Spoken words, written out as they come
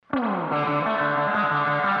Okay,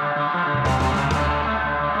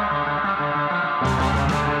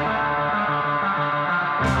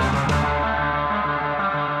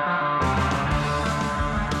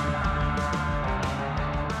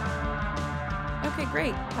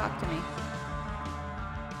 great. Talk to me.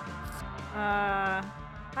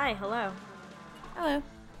 Hi, hello. Hello.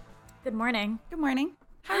 Good morning. Good morning.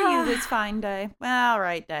 How are you this fine day? Well, all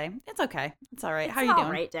right day. It's okay. It's all right. How are you doing? It's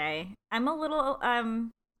all right day. I'm a little,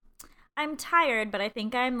 I'm tired, but I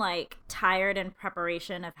think I'm, like, tired in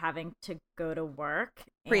preparation of having to go to work.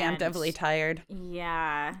 Preemptively tired.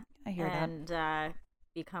 Yeah. I hear that. And,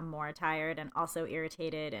 become more tired and also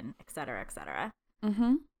irritated and et cetera, et cetera.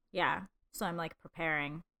 Mm-hmm. Yeah. So I'm, like,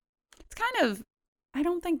 preparing. It's kind of, I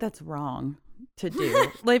don't think that's wrong to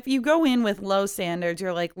do. Like, if you go in with low standards,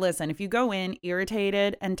 you're like, listen, if you go in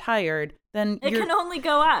irritated and tired, then it can only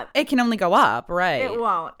go up. It can only go up, right? It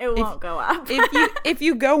won't go up. if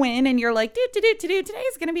you go in and you're like,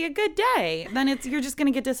 today's gonna be a good day, then you're just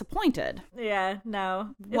gonna get disappointed. Yeah,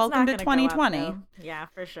 no. Welcome to 2020. Up, yeah,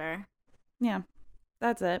 for sure. Yeah,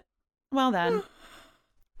 that's it. Well then.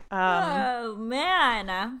 Oh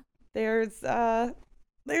man. There's that.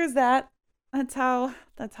 That's how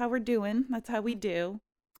we're doing. That's how we do.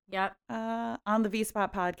 Yep. On the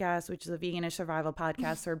V-Spot podcast, which is a veganish survival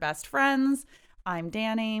podcast for best friends. I'm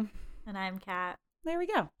Danny. And I'm Kat. There we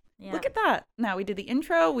go. Yep. Look at that. Now we did the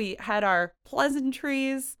intro. We had our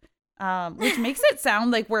pleasantries, which makes it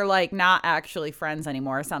sound like we're like not actually friends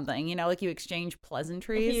anymore or something. You know, like you exchange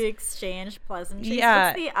pleasantries. You exchange pleasantries. Yeah.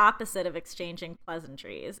 What's the opposite of exchanging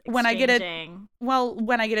pleasantries? When I get a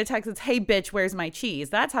text, it's, hey, bitch, where's my cheese?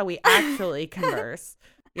 That's how we actually converse.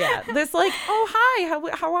 Yeah. This like, oh,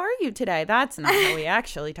 hi, how are you today? That's not how we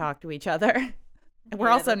actually talk to each other. We're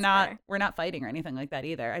also we're not fighting or anything like that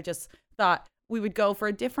either. I just thought we would go for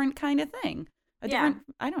a different kind of thing. I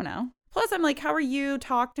don't know. Plus, I'm like, how are you?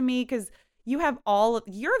 Talk to me, because you're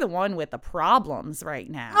the one with the problems right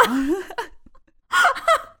now.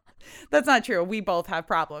 That's not true. We both have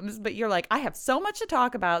problems, but you're like, I have so much to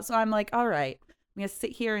talk about. So I'm like, all right, I'm going to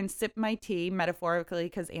sit here and sip my tea, metaphorically,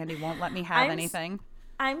 because Andy won't let me have anything.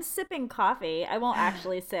 I'm sipping coffee. I won't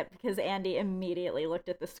actually sip because Andy immediately looked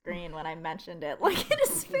at the screen when I mentioned it. Look at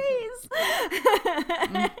his face.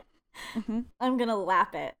 Mm-hmm. I'm going to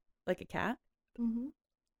lap it. Like a cat? Mm-hmm.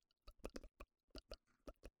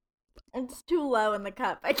 It's too low in the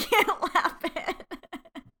cup. I can't lap it.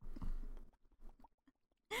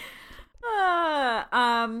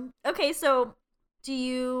 Okay, so do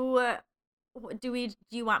you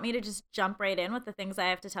want me to just jump right in with the things I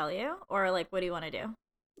have to tell you? Or like, what do you want to do?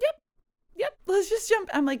 Yep. Let's just jump.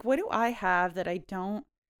 I'm like, what do I have that I don't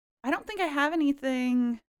think I have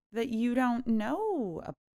anything that you don't know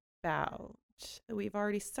about that we've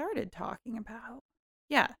already started talking about.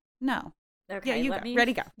 Yeah. No. Okay. Yeah, you go.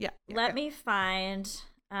 Ready, go. Yeah. Let me find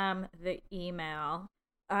the email.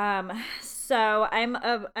 So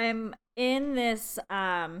I'm in this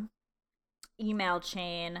email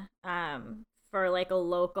chain for like a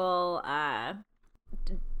local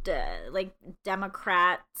like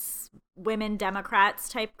women Democrats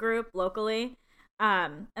type group locally,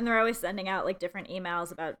 and they're always sending out like different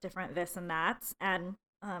emails about different this and that, and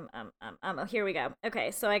here we go.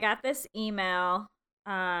 Okay, so I got this email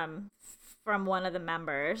from one of the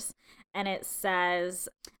members, and it says,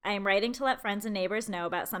 I am writing to let friends and neighbors know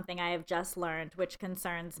about something I have just learned, which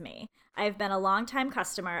concerns me. I have been a longtime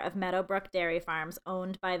customer of Meadowbrook Dairy Farms,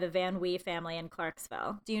 owned by the Van Wee family in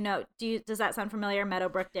Clarksville. Does that sound familiar,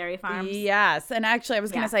 Meadowbrook Dairy Farms? Yes, and actually I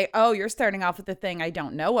was going to say, oh, you're starting off with the thing I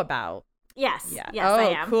don't know about. Yes. Yeah. Yes, oh,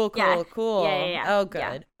 I am. Cool. Yeah. Yeah. Oh, good.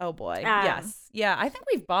 Yeah. Oh, boy. Yes. Yeah, I think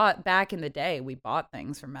we've bought, back in the day, we bought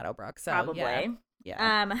things from Meadowbrook. So, probably.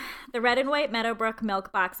 Yeah. The red and white Meadowbrook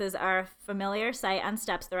milk boxes are a familiar sight on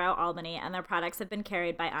steps throughout Albany, and their products have been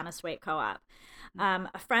carried by Honest Weight Co-op.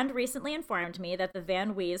 A friend recently informed me that the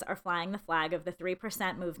Van Wees are flying the flag of the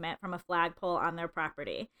 3% movement from a flagpole on their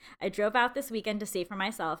property. I drove out this weekend to see for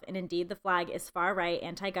myself, and indeed the flag is far-right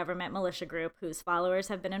anti-government militia group whose followers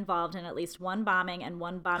have been involved in at least one bombing and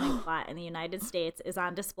one bombing plot in the United States is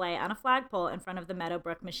on display on a flagpole in front of the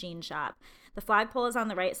Meadowbrook machine shop. The flagpole is on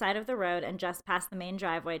the right side of the road and just past the main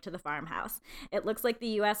driveway to the farmhouse. It looks like the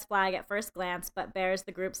U.S. flag at first glance, but bears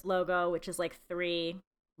the group's logo, which is like 3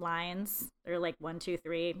 lines, or like 1, 2,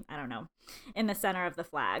 3, I don't know, in the center of the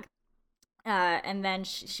flag. And then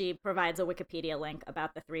she provides a Wikipedia link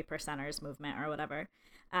about the 3%ers movement or whatever.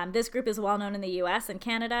 This group is well known in the U.S. and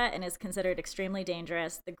Canada and is considered extremely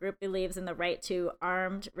dangerous. The group believes in the right to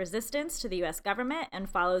armed resistance to the U.S. government and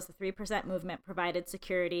follows the 3% movement provided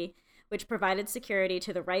security which provided security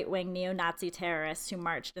to the right-wing neo-Nazi terrorists who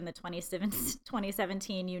marched in the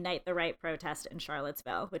 2017 Unite the Right protest in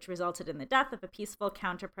Charlottesville, which resulted in the death of a peaceful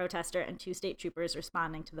counter-protester and 2 state troopers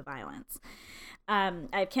responding to the violence.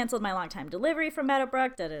 I've canceled my long-time delivery from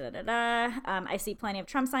Meadowbrook. I see plenty of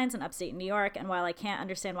Trump signs in upstate New York, and while I can't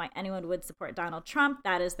understand why anyone would support Donald Trump,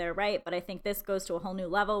 that is their right, but I think this goes to a whole new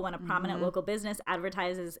level when a prominent local business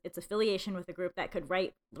advertises its affiliation with a group that could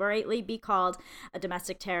rightly be called a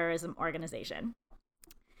domestic terrorism organization.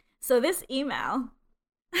 So this email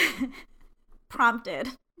prompted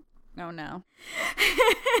Oh no.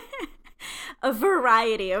 a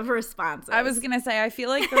variety of responses. I was going to say, I feel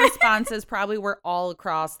like the responses probably were all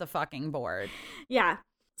across the fucking board. Yeah.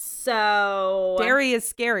 So Dairy is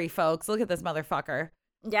scary, folks. Look at this motherfucker.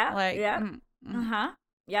 Yeah. Like, yeah.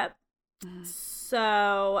 Yep.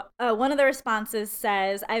 So one of the responses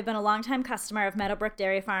says, I've been a longtime customer of Meadowbrook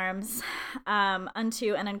Dairy Farms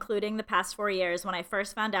unto and including the past 4 years when I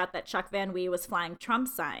first found out that Chuck Van Wee was flying Trump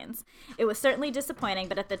signs. It was certainly disappointing,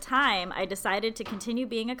 but at the time I decided to continue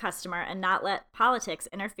being a customer and not let politics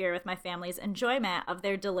interfere with my family's enjoyment of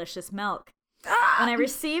their delicious milk. When I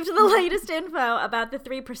received the latest info about the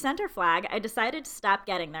 3%er flag, I decided to stop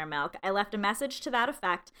getting their milk. I left a message to that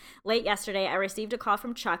effect. Late yesterday, I received a call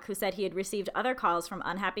from Chuck, who said he had received other calls from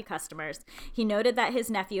unhappy customers. He noted that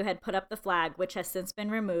his nephew had put up the flag, which has since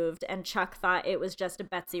been removed, and Chuck thought it was just a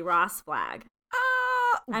Betsy Ross flag.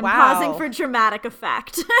 I'm pausing for dramatic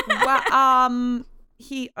effect.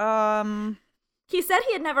 He said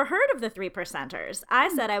he had never heard of the 3%ers. I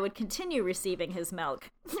said I would continue receiving his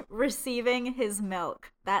milk. Receiving his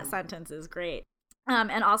milk. That sentence is great.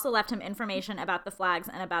 And also left him information about the flags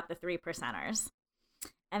and about the 3%ers.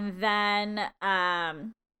 And then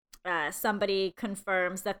somebody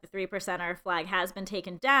confirms that the 3%er flag has been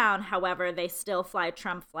taken down. However, they still fly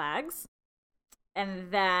Trump flags.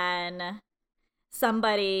 And then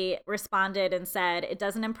somebody responded and said, it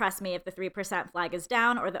doesn't impress me if the 3% flag is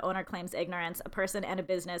down or the owner claims ignorance. A person and a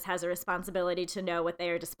business has a responsibility to know what they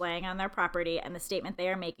are displaying on their property and the statement they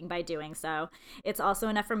are making by doing so. It's also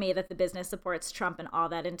enough for me that the business supports Trump and all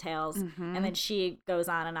that entails. Mm-hmm. And then she goes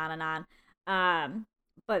on and on and on.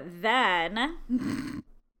 But then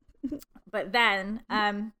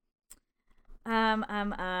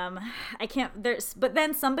I can't, but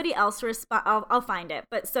then somebody else I'll find it.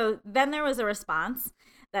 But so then there was a response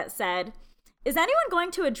that said, is anyone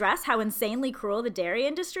going to address how insanely cruel the dairy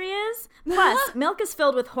industry is? Plus, milk is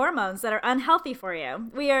filled with hormones that are unhealthy for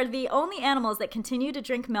you. We are the only animals that continue to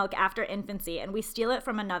drink milk after infancy, and we steal it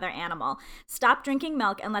from another animal. Stop drinking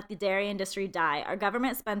milk and let the dairy industry die. Our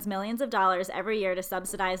government spends millions of dollars every year to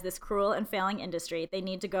subsidize this cruel and failing industry. They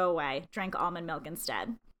need to go away. Drink almond milk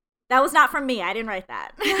instead. That was not from me. I didn't write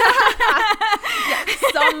that. Yeah,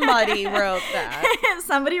 somebody wrote that.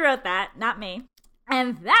 Somebody wrote that, not me.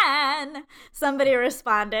 And then somebody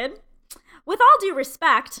responded, with all due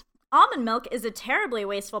respect, almond milk is a terribly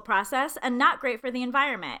wasteful process and not great for the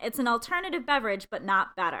environment. It's an alternative beverage, but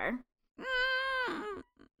not better.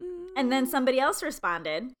 And then somebody else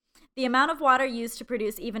responded, the amount of water used to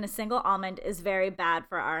produce even a single almond is very bad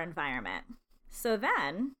for our environment. So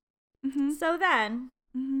then,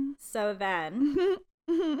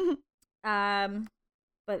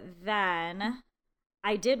 but then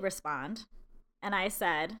I did respond and I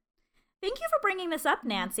said, thank you for bringing this up,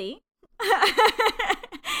 Nancy.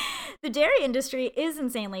 The dairy industry is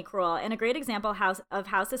insanely cruel and a great example of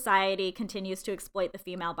how society continues to exploit the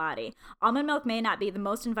female body. Almond milk may not be the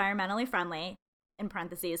most environmentally friendly, in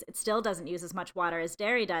parentheses, it still doesn't use as much water as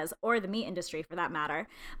dairy does, or the meat industry for that matter,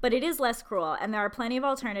 but it is less cruel, and there are plenty of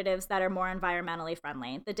alternatives that are more environmentally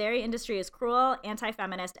friendly. The dairy industry is cruel,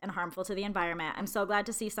 anti-feminist, and harmful to the environment. I'm so glad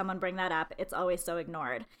to see someone bring that up. It's always so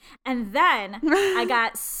ignored. And then I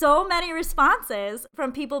got so many responses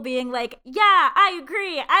from people being like, yeah, I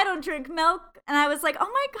agree. I don't drink milk. And I was like, oh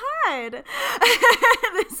my God,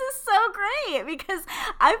 this is so great, because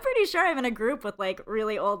I'm pretty sure I'm in a group with like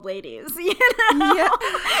really old ladies, you know? Yeah.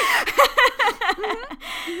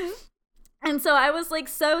 And so I was like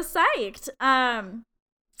so psyched. And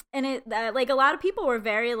it like a lot of people were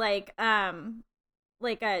very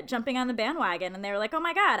jumping on the bandwagon, and they were like, oh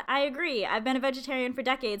my God, I agree. I've been a vegetarian for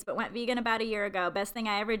decades, but went vegan about a year ago. Best thing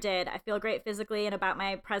I ever did. I feel great physically and about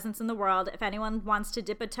my presence in the world. If anyone wants to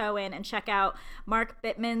dip a toe in and check out Mark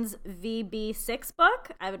Bittman's VB6 book,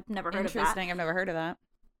 I've never heard of that. Interesting. I've never heard of that.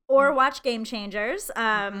 Or watch Game Changers,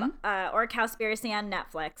 or Cowspiracy on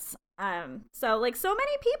Netflix. So like so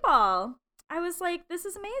many people, I was like, this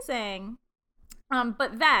is amazing.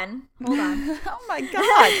 But then, hold on. Oh my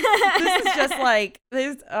God. This is just like,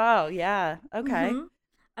 this. Oh yeah. Okay. Mm-hmm.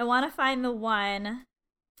 I want to find the one.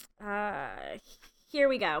 Here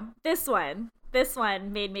we go. This one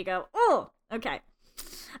made me go, oh, okay.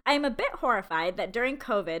 I am a bit horrified that during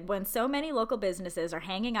COVID, when so many local businesses are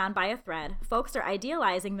hanging on by a thread, folks are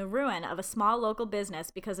idealizing the ruin of a small local business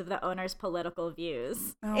because of the owner's political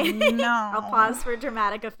views. Oh, no. I'll pause for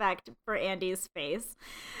dramatic effect for Andy's face.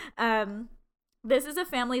 This is a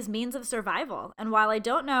family's means of survival, and while I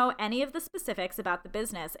don't know any of the specifics about the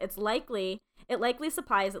business, it likely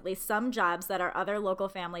supplies at least some jobs that our other local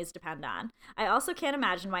families depend on. I also can't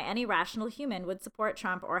imagine why any rational human would support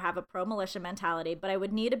Trump or have a pro-militia mentality, but I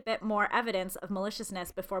would need a bit more evidence of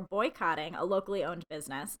maliciousness before boycotting a locally owned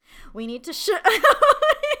business. We need to show...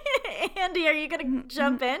 Andy, are you going to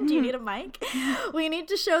jump in? Do you need a mic? We need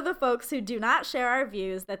to show the folks who do not share our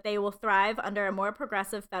views that they will thrive under a more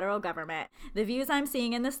progressive federal government. The views I'm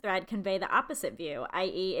seeing in this thread convey the opposite view,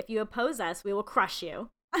 i.e., if you oppose us, we will crush you.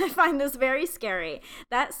 I find this very scary.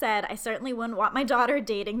 That said, I certainly wouldn't want my daughter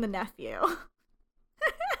dating the nephew.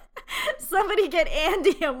 Somebody get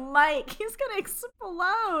Andy a mic. He's going to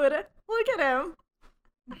explode. Look at him.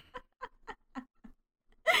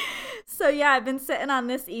 So yeah, I've been sitting on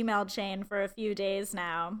this email chain for a few days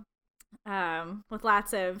now, with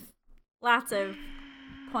lots of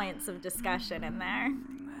points of discussion in there.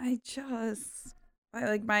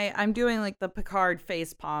 I'm doing like the Picard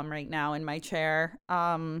face palm right now in my chair.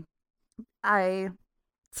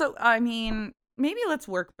 Maybe let's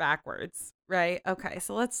work backwards, right? Okay,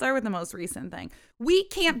 so let's start with the most recent thing. We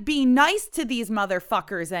can't be nice to these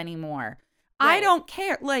motherfuckers anymore. Right. I don't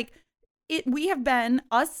care. Like, we have been,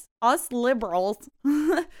 us liberals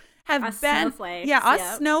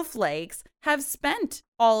snowflakes have spent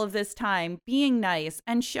all of this time being nice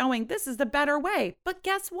and showing this is the better way. But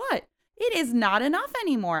guess what? It is not enough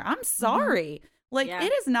anymore. I'm sorry.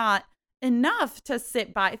 It is not enough to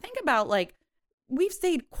sit by. Think about, like, we've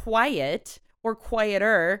stayed quiet or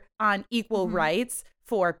quieter on equal rights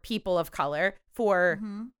for people of color, for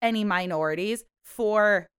any minorities,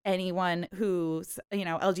 for anyone who's,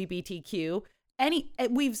 LGBTQ.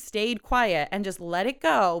 We've stayed quiet and just let it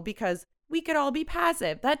go because we could all be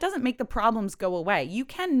passive. That doesn't make the problems go away. You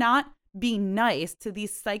cannot be nice to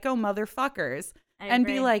these psycho motherfuckers and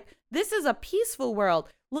be like, this is a peaceful world.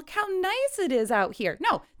 Look how nice it is out here.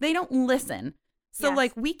 No, they don't listen. So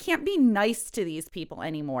we can't be nice to these people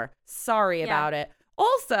anymore. Sorry about it.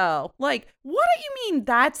 Also, what do you mean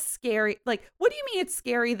that's scary? What do you mean it's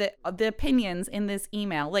scary that the opinions in this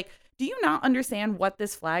email? Do you not understand what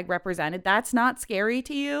this flag represented? That's not scary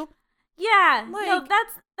to you? Yeah. No,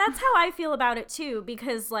 that's how I feel about it too,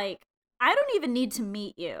 because I don't even need to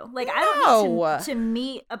meet you. I don't need to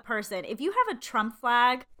meet a person. If you have a Trump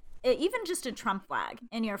flag, even just a Trump flag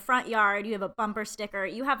in your front yard, you have a bumper sticker,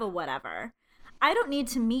 you have a whatever. I don't need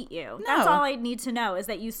to meet you. No. That's all I need to know is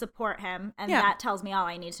that you support him, and that tells me all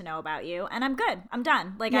I need to know about you, and I'm good. I'm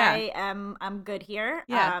done. I'm good here.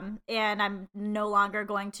 Yeah. And I'm no longer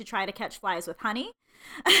going to try to catch flies with honey.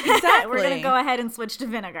 Exactly. We're going to go ahead and switch to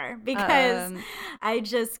vinegar because I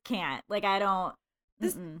just can't. I don't.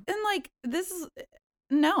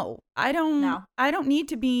 I don't need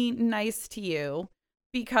to be nice to you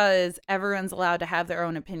because everyone's allowed to have their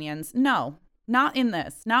own opinions. No. Not in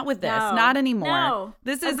this. Not with this. Not anymore. No.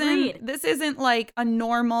 This isn't like a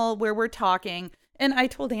normal where we're talking. And I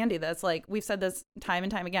told Andy this, we've said this time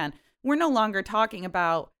and time again. We're no longer talking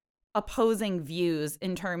about opposing views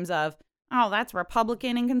in terms of, oh, that's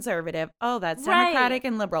Republican and conservative. Oh, that's Democratic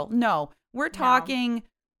and liberal. No, we're talking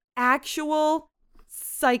actual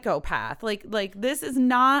psychopath. This is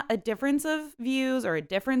not a difference of views or a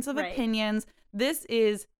difference of opinions. This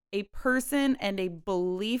is a person and a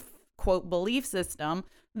quote belief system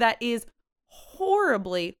that is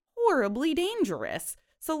horribly dangerous.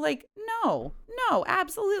 So no,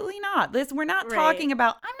 absolutely not. We're not talking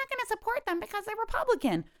about, I'm not going to support them because they're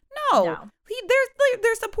Republican. No.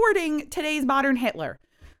 They're supporting today's modern Hitler.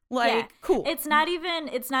 Cool. It's not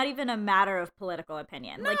even a matter of political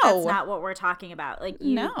opinion. No. That's not what we're talking about.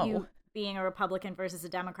 You being a Republican versus a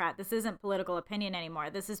Democrat, this isn't political opinion anymore.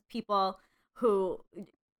 This is people who,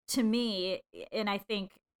 to me, and I feel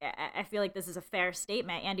like this is a fair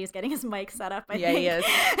statement. Andy's getting his mic set up. I think. He is.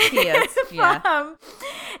 Yeah.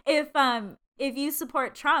 If you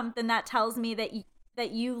support Trump, then that tells me that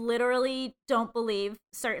you literally don't believe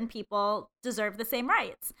certain people deserve the same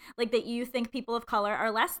rights. That you think people of color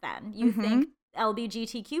are less than. You think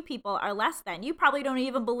LGBTQ people are less than. You probably don't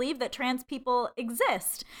even believe that trans people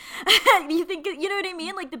exist. You think, you know what I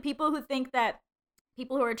mean? The people who think that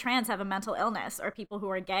people who are trans have a mental illness, or people who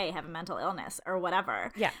are gay have a mental illness, or whatever.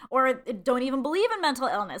 Yeah. Or don't even believe in mental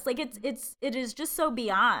illness. It is just so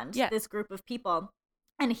beyond this group of people.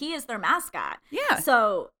 and he is their mascot. Yeah.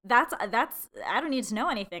 So that's I don't need to know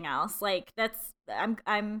anything else. Like that's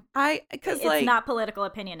because it's like not political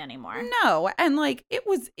opinion anymore. no, and like it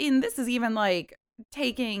was in this is even like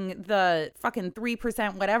taking the fucking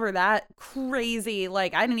 3% whatever that crazy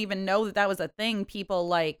like I didn't even know that was a thing. People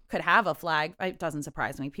like could have a flag. It doesn't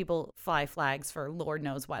surprise me. People fly flags for Lord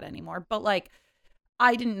knows what anymore. But like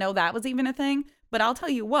I didn't know that was even a thing. But I'll tell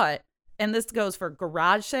you what. And this goes for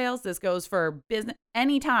garage sales. This goes for business.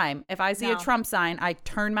 Anytime if I see a Trump sign, I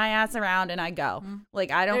turn my ass around and I go.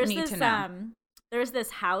 Like, I don't need to know. There's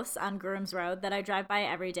this house on Grooms Road that I drive by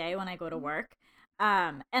every day when I go to work.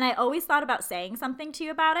 And I always thought about saying something to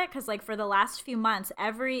you about it because, like, for the last few months,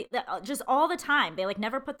 just all the time, they, like,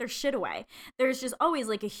 never put their shit away. There's just always,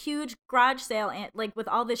 like, a huge garage sale, and, like, with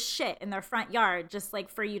all this shit in their front yard, just, like,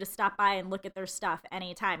 for you to stop by and look at their stuff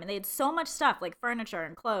anytime. And they had so much stuff, like furniture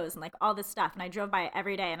and clothes and, like, all this stuff. And I drove by it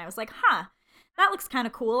every day, and I was like, that looks kind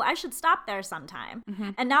of cool. I should stop there sometime.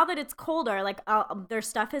 And now that it's colder, like their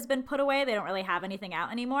stuff has been put away. They don't really have anything out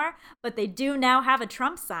anymore, but they do now have a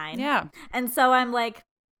Trump sign. Yeah. And so I'm like,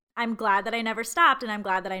 I'm glad that I never stopped, and I'm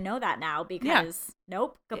glad that I know that now because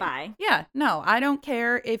nope, goodbye. Yeah. No, I don't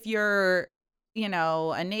care if you're,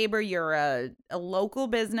 a neighbor, you're a local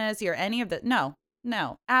business, you're any of the.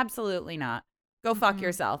 No, absolutely not. Go fuck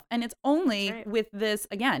yourself. And it's only with this,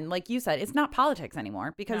 again, like you said, it's not politics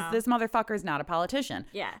anymore because this motherfucker is not a politician.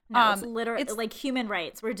 Yeah. No, it's literally like human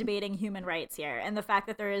rights. We're debating human rights here. And the fact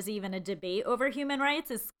that there is even a debate over human rights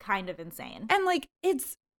is kind of insane. And like,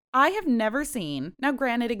 I have never seen, now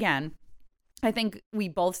granted, again, I think we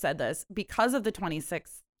both said this, because of the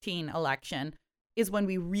 2016 election is when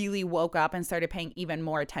we really woke up and started paying even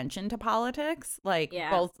more attention to politics. Like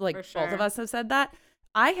both of us have said that.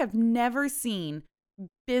 I have never seen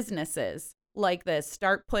businesses like this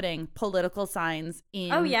start putting political signs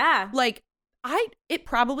in. Oh, yeah. Like, it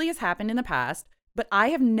probably has happened in the past, but I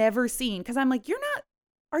have never seen, because I'm like,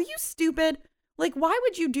 are you stupid? Like, why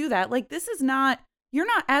would you do that? Like, you're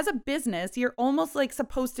not, as a business, you're almost like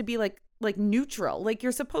supposed to be like neutral. Like,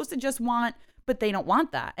 you're supposed to just want, but they don't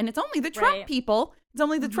want that. And it's only the Trump people, it's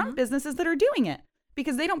only the Trump businesses that are doing it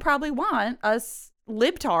because they don't probably want us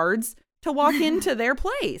libtards to walk into their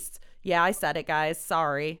place. Yeah, I said it, guys.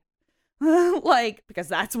 Sorry. Like, because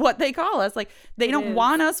that's what they call us. Like, they don't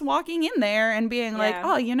want us walking in there and being like,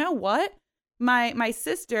 oh, you know what? My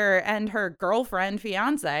sister and her girlfriend,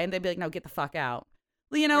 fiance, and they'd be like, no, get the fuck out.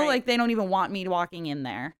 Like, they don't even want me walking in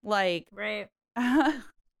there. Like,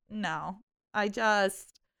 no, I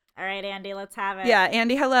just. All right, Andy, let's have it. Yeah,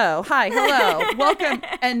 Andy, hello. Hi, hello. Welcome.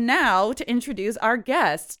 And now to introduce our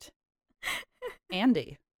guest,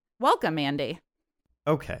 Andy. Welcome, Andy.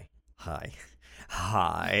 Okay. Hi.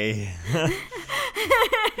 Hi,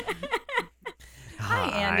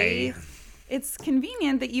 Andy. It's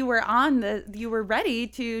convenient that you were you were ready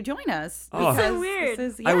to join us. Oh, so weird.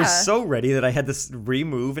 I was so ready that I had to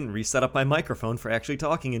remove and reset up my microphone for actually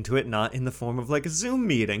talking into it, not in the form of like a Zoom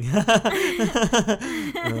meeting.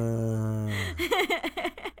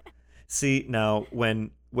 See, now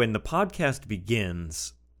when the podcast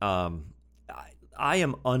begins, I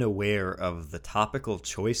am unaware of the topical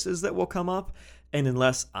choices that will come up, and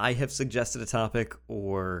unless I have suggested a topic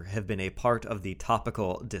or have been a part of the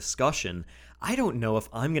topical discussion, I don't know if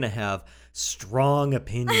I'm going to have strong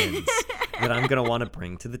opinions that I'm going to want to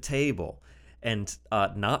bring to the table and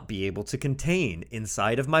not be able to contain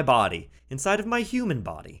inside of my body, inside of my human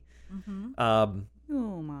body.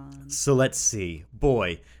 Oh, man. So let's see.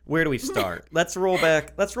 Boy, where do we start? Let's roll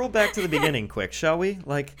back to the beginning quick, shall we?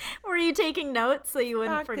 Like, were you taking notes so you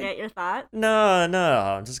wouldn't forget your thought? No,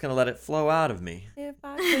 I'm just going to let it flow out of me. If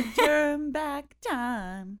I could turn back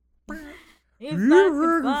time. If I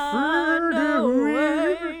could find a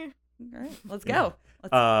way. All right, let's go.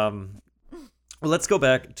 Well, let's go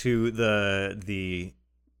back to the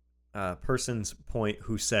person's point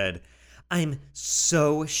who said, I'm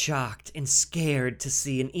so shocked and scared to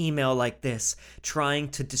see an email like this trying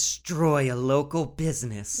to destroy a local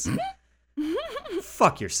business.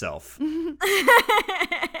 Fuck yourself.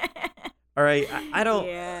 All right, I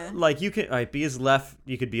don't like you can be as left.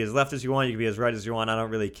 You could be as left as you want. You could be as right as you want. I don't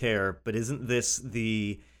really care. But isn't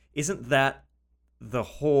that the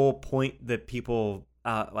whole point that people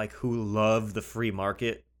like who love the free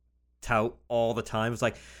market tout all the time? It's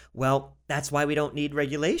like, well, that's why we don't need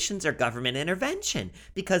regulations or government intervention,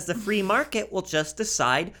 because the free market will just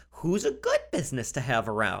decide who's a good business to have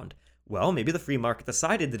around. Well, maybe the free market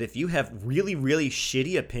decided that if you have really, really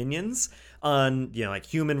shitty opinions on, like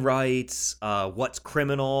human rights, what's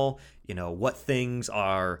criminal, what things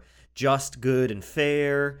are just, good, and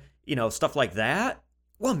fair, stuff like that,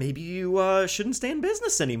 well, maybe you shouldn't stay in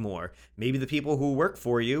business anymore. Maybe the people who work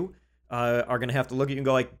for you are going to have to look at you and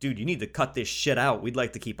go like, dude, you need to cut this shit out. We'd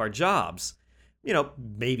like to keep our jobs. You know,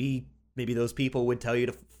 maybe those people would tell you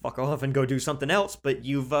to fuck off and go do something else, but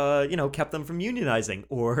you've, kept them from unionizing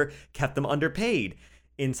or kept them underpaid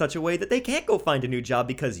in such a way that they can't go find a new job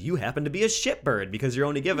because you happen to be a shitbird because you're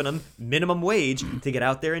only giving them minimum wage to get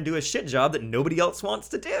out there and do a shit job that nobody else wants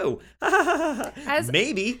to do.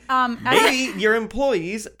 Maybe your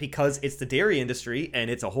employees, because it's the dairy industry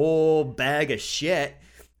and it's a whole bag of shit,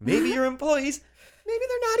 maybe your employees, maybe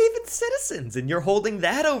they're not even citizens and you're holding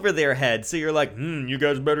that over their head. So you're like, you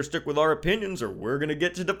guys better stick with our opinions or we're going to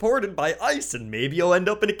get you deported by ICE and maybe you'll end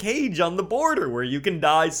up in a cage on the border where you can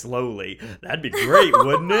die slowly. That'd be great,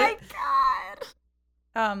 wouldn't it?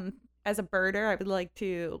 Oh my God. As a birder, I would like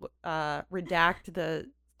to redact the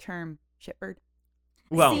term shitbird.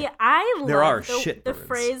 Well, see, I love the shitbirds.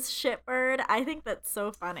 phrase shitbird. I think that's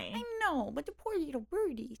so funny. I know, but the poor little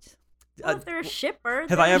birdies. Well, if they're a shitbird,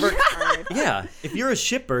 have I ever? Yeah, if you're a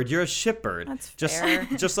shitbird, you're a shitbird. That's fair.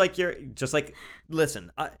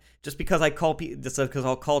 Listen. Just because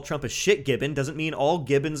I'll call Trump a shit gibbon doesn't mean all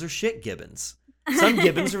gibbons are shit gibbons. Some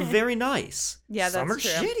gibbons are very nice. Yeah, that's Some are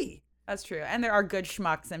true. shitty. That's true, and there are good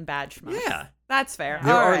schmucks and bad schmucks. Yeah, that's fair.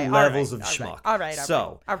 There are levels of schmuck. All right.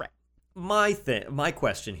 My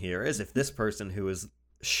question here is if this person who is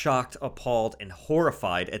shocked, appalled, and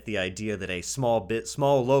horrified at the idea that a small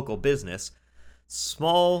local business,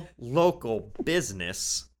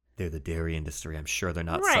 they're the dairy industry. I'm sure they're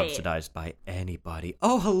not subsidized by anybody.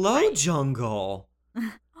 Oh, hello, Jungle.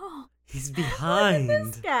 Oh, he's behind. Look at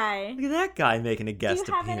this guy. Look at that guy making a guest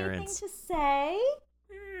appearance. Do you have anything to say?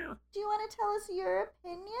 Yeah. Do you want to tell us your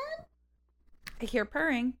opinion? I hear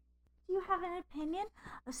purring. Do you have an opinion?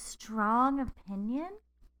 A strong opinion?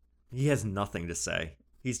 He has nothing to say.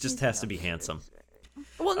 He just has to be handsome.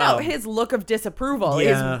 Well, no, his look of disapproval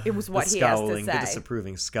was what he has to say. The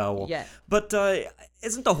disapproving scowl. Yeah. But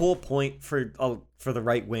isn't the whole point for the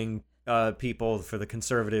right-wing people, for the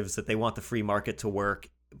conservatives, that they want the free market to work?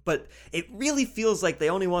 But it really feels like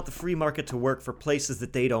they only want the free market to work for places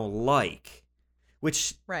that they don't like,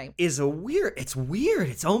 which is it's weird.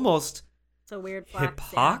 It's almost a weird flex,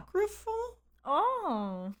 hypocritical. Yeah.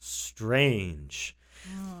 Oh. Strange.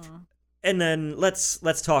 And then let's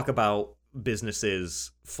talk about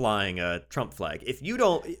businesses flying a Trump flag. If you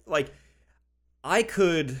don't like, I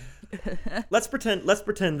could. let's pretend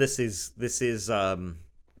this is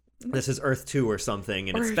Earth 2 or something,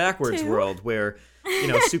 and it's backwards world where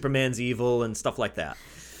Superman's evil and stuff like that.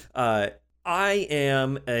 I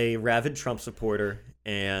am a rabid Trump supporter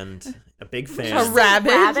and a big fan. A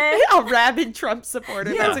rabid Trump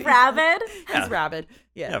supporter. Yeah. That's rabid? He's rabid.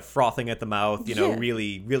 Yeah, frothing at the mouth,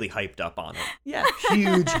 really, really hyped up on it. Yeah.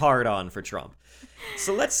 Huge hard on for Trump.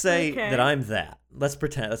 So let's say that I'm that. Let's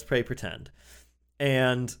pretend.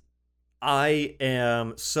 And I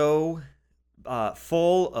am so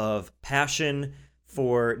full of passion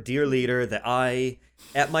for dear leader that I,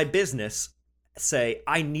 at my business, say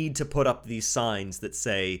I need to put up these signs that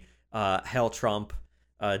say, Hail Trump,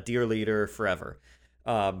 dear leader, forever.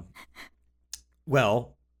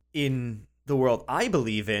 Well, in the world I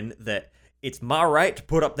believe in, that it's my right to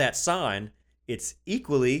put up that sign, it's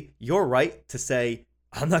equally your right to say,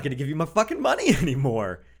 I'm not going to give you my fucking money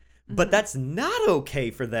anymore. Mm-hmm. But that's not okay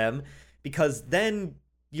for them, because then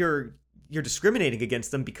you're discriminating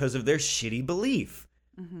against them because of their shitty belief.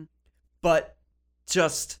 Mm-hmm. But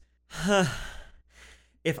just,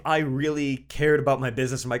 if I really cared about my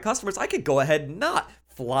business and my customers, I could go ahead and not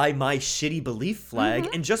fly my shitty belief flag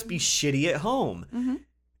and just be shitty at home. Mm-hmm.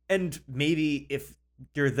 And maybe if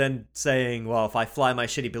you're then saying, well, if I fly my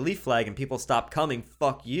shitty belief flag and people stop coming,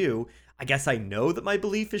 fuck you, I guess I know that my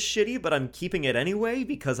belief is shitty, but I'm keeping it anyway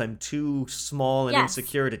because I'm too small and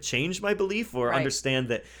insecure to change my belief or understand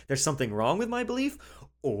that there's something wrong with my belief.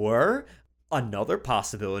 Or another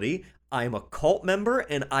possibility, I'm a cult member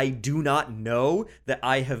and I do not know that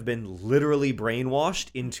I have been literally brainwashed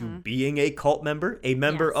into being a cult member, a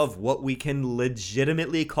member of what we can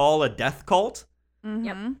legitimately call a death cult. Mm-hmm.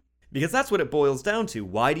 Yep. Because that's what it boils down to.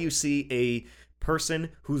 Why do you see a person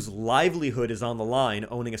whose livelihood is on the line,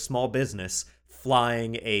 owning a small business,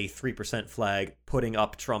 flying a 3% flag, putting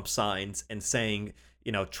up Trump signs and saying,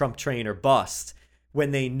 Trump train or bust,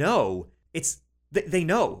 when they know they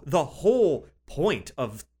know the whole point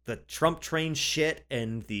of the Trump train shit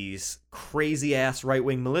and these crazy ass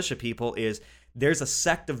right-wing militia people is there's a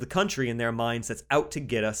sect of the country in their minds that's out to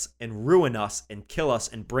get us and ruin us and kill us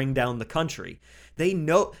and bring down the country. They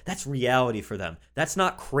know that's reality for them. That's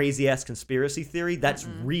not crazy ass conspiracy theory. That's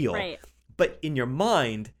real. Right. But in your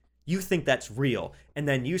mind, You think that's real. And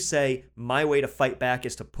then you say, my way to fight back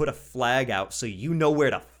is to put a flag out so you know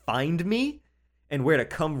where to find me and where to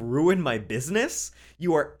come ruin my business.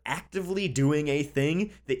 You are actively doing a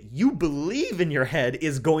thing that you believe in your head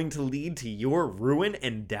is going to lead to your ruin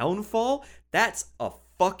and downfall. That's a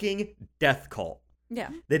fucking death cult. Yeah.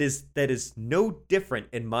 That is no different,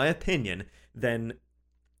 in my opinion, than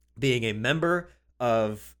being a member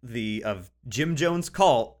of Jim Jones'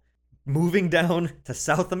 cult, moving down to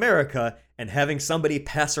South America and having somebody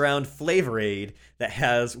pass around Flavor Aid that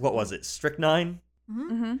has, what was it, strychnine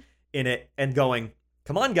in it, and going,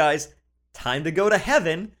 come on guys, time to go to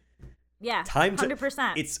heaven. Yeah, time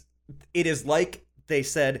 100%. It is like they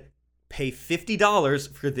said, pay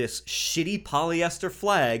 $50 for this shitty polyester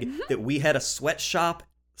flag that we had a sweatshop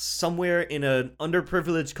somewhere in an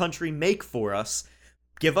underprivileged country make for us.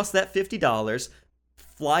 Give us that $50,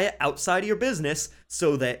 fly it outside of your business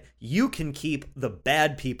so that you can keep the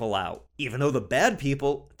bad people out. Even though the bad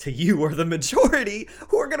people, to you, are the majority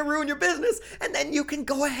who are going to ruin your business, and then you can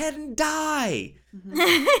go ahead and die.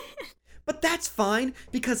 But that's fine,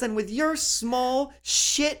 because then with your small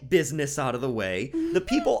shit business out of the way, the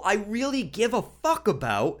people I really give a fuck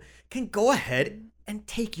about can go ahead and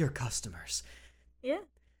take your customers. Yeah.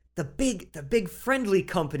 The big friendly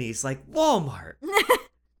companies like Walmart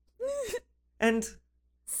and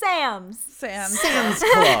Sam's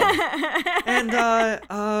Club. And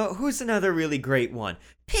who's another really great one?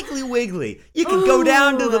 Piggly Wiggly. You can go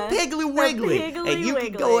down to the Piggly Wiggly, and you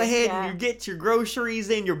can go ahead and you get your groceries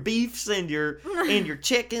and your beefs and your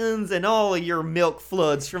chickens and all of your milk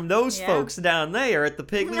floods from those folks down there at the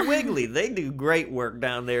Piggly Wiggly. They do great work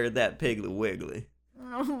down there at that Piggly Wiggly.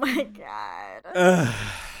 Oh my god.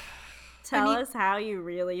 Tell us how you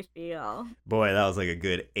really feel. Boy, that was like a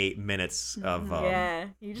good 8 minutes of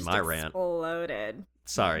you just my rant. Exploded.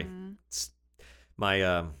 Sorry.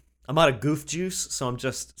 I'm out of goof juice, so I'm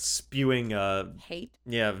just spewing hate.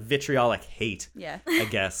 Yeah, vitriolic hate. Yeah. I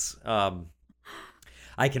guess. I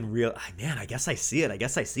guess I see it. I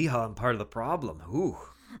guess I see how I'm part of the problem. Ooh.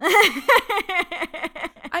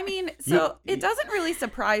 I mean, so it doesn't really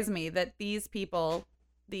surprise me that these people,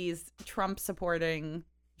 these Trump supporting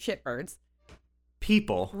shitbirds,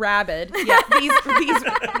 rabid,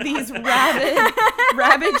 these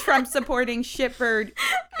rabid Trump supporting shitbird,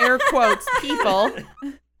 air quotes, people.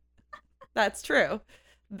 That's true.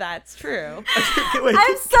 I'm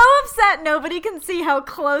so upset nobody can see how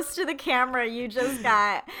close to the camera you just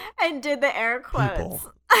got and did the air quotes.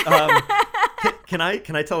 Can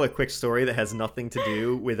I tell a quick story that has nothing to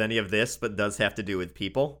do with any of this, but does have to do with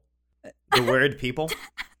people? The word people.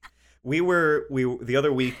 The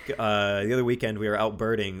other weekend we were out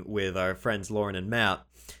birding with our friends Lauren and Matt,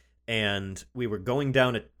 and we were going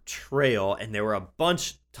down a trail, and there were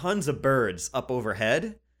tons of birds up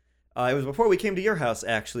overhead. It was before we came to your house,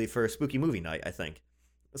 actually, for a spooky movie night, I think.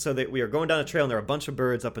 So that we were going down a trail, and there were a bunch of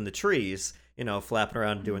birds up in the trees, flapping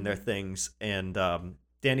around and doing their things. And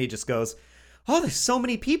Danny just goes, "Oh, there's so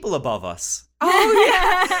many people above us." Oh,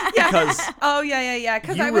 yeah. Because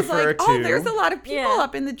Because I was like, there's a lot of people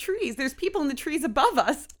up in the trees. There's people in the trees above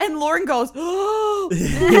us. And Lauren goes, oh. She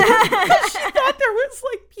thought there was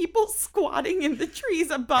like people squatting in the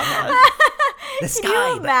trees above us. The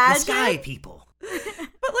sky people.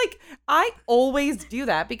 But like, I always do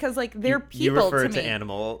that because like they're people you refer to me.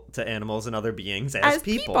 to animals and other beings as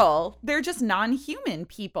people. They're just non-human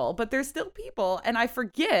people, but they're still people. And I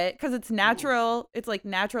forget because it's natural. It's like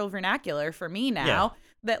natural vernacular for me now. Yeah.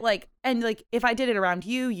 That like, and like if I did it around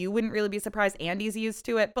you wouldn't really be surprised. Andy's used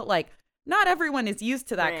to it, but like not everyone is used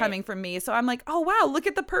to that coming from me. So I'm like, oh wow, look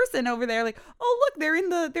at the person over there. Like, oh look, they're in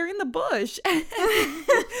the bush.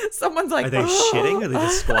 Someone's like, are they shitting? Are they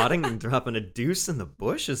just squatting and dropping a deuce in the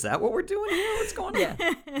bush? Is that what we're doing here? What's going on?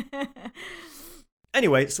 Yeah.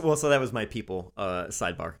 Anyway, so that was my people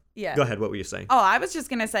sidebar. Yeah. Go ahead. What were you saying? Oh, I was just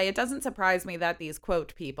gonna say it doesn't surprise me that these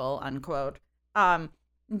quote people unquote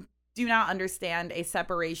do not understand a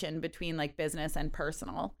separation between like business and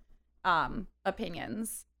personal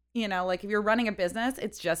opinions. Like if you're running a business,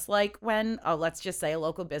 it's just like when, let's just say a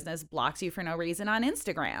local business blocks you for no reason on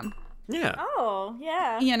Instagram. Yeah. Oh,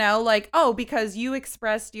 yeah. Like, because you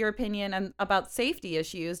expressed your opinion about safety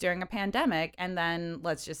issues during a pandemic. And then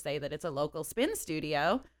let's just say that it's a local spin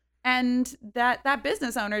studio and that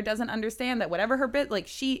business owner doesn't understand that whatever her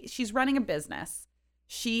she's running a business.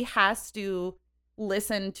 She has to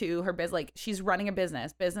listen to her business. Like she's running a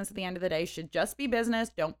business. Business at the end of the day should just be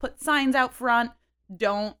business. Don't put signs out front.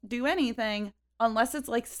 Don't do anything unless it's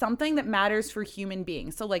like something that matters for human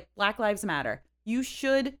beings. So like Black Lives Matter. You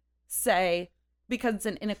should say, because it's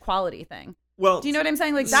an inequality thing, Well, do you know what I'm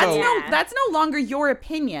saying? Like that's no longer your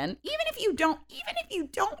opinion. Even if you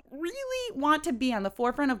don't really want to be on the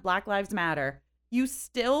forefront of Black Lives Matter, you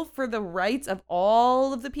still, for the rights of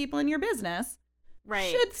all of the people in your business,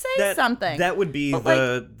 should say something. That would be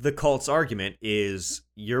the cult's argument is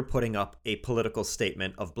you're putting up a political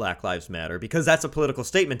statement of Black Lives Matter because that's a political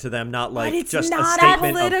statement to them, not like just a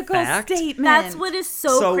statement of fact. That's what is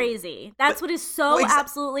so crazy. That's what is so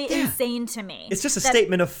absolutely insane to me. It's just a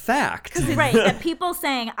statement of fact. Right. That people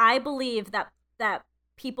saying, I believe that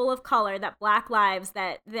people of color, that Black lives,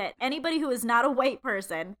 that anybody who is not a white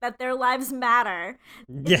person, that their lives matter,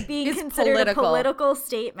 is being considered a political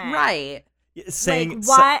statement. Right. Saying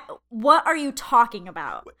what are you talking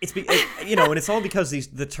about? It's and it's all because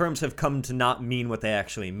the terms have come to not mean what they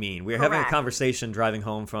actually mean. We're having a conversation driving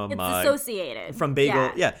home from associated from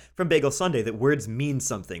Bagel Sunday that words mean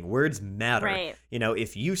something. Words matter. Right.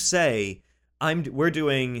 If you say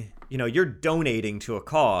you're donating to a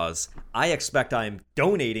cause, I expect I'm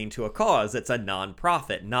donating to a cause that's a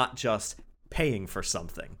nonprofit, not just paying for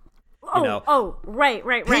something.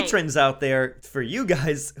 Right. Patrons out there, for you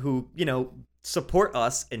guys who, support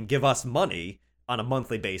us and give us money on a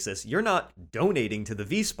monthly basis, you're not donating to the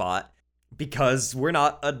V-Spot because we're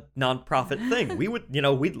not a nonprofit thing. We would,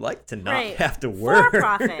 we'd like to not have to work. For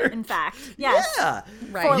profit, in fact. Yes. Yeah.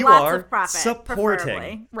 Right. You lots are of profit, supporting.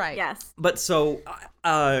 preferably. Right. Yes. But so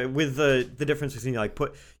with the difference between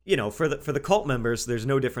for the cult members, there's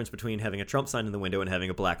no difference between having a Trump sign in the window and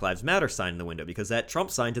having a Black Lives Matter sign in the window, because that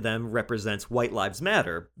Trump sign to them represents White Lives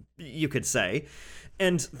Matter, you could say.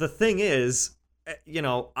 And the thing is,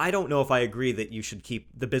 I don't know if I agree that you should keep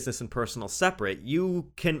the business and personal separate.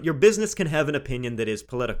 Your business can have an opinion that is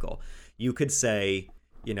political. You could say,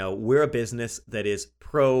 we're a business that is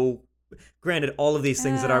pro. Granted, all of these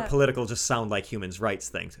things that are political just sound like human rights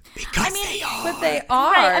things. Because they are. But they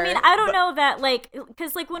are. Right. I don't know that,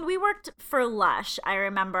 because, when we worked for Lush, I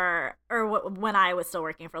remember, or when I was still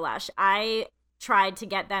working for Lush, I tried to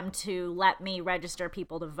get them to let me register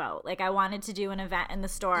people to vote. I wanted to do an event in the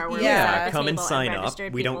store where we sat at the come and table sign and up.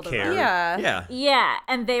 registered We people don't to care. vote. Yeah.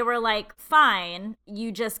 And they were like, fine,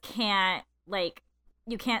 you just can't,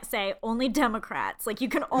 you can't say only Democrats. You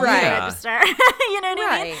can only register. You know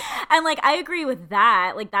what I mean? And I agree with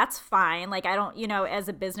that. That's fine. I don't, as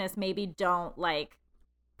a business, maybe don't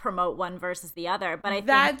promote one versus the other. But I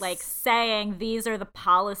think saying these are the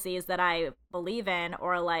policies that I believe in,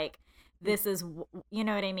 or this is, you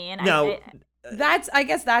know what I mean? No. I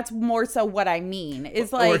guess that's more so what I mean.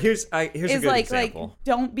 Is or here's a good example.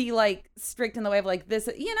 Don't be strict in the way of this,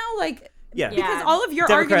 Yeah. Because all of your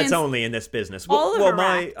Democrats arguments only in this business. I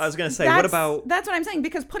was going to say, what about... That's what I'm saying,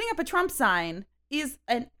 because putting up a Trump sign is,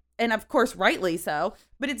 and of course rightly so,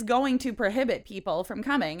 but it's going to prohibit people from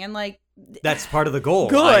coming, and that's part of the goal,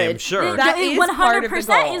 good. I am sure. That is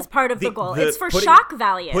 100% is part of the goal. It's for shock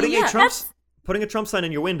value. Putting a Trump sign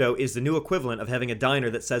in your window is the new equivalent of having a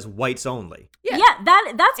diner that says whites only. Yeah,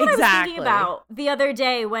 that's what I was thinking about the other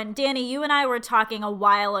day when, Danny, you and I were talking a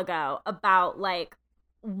while ago about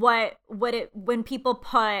when people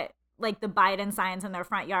put the Biden signs in their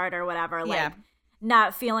front yard or whatever,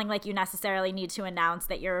 not feeling like you necessarily need to announce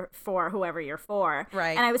that you're for whoever you're for.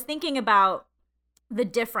 Right. And I was thinking about the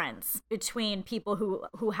difference between people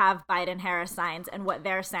who have Biden-Harris signs and what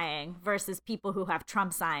they're saying versus people who have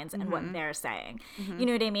Trump signs and what they're saying. Mm-hmm. You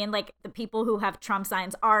know what I mean? The people who have Trump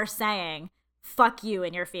signs are saying, fuck you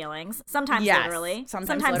and your feelings. Sometimes literally.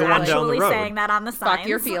 Sometimes literally. actually saying that on the signs. Fuck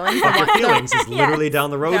your feelings. Fuck your feelings is literally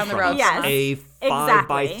down the road Down the road. from us. Yes. A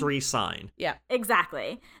 5x3 sign. Yeah.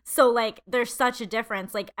 Exactly. So there's such a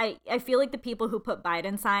difference. I feel like the people who put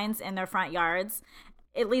Biden signs in their front yards,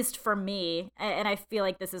 at least for me, and I feel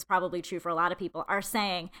like this is probably true for a lot of people, are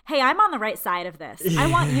saying, hey, I'm on the right side of this. I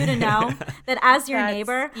want you to know that as your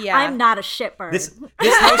neighbor, I'm not a shitbird. This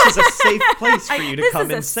house is a safe place for you to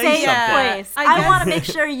come and say something. Place. I want to make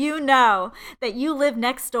sure you know that you live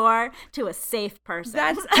next door to a safe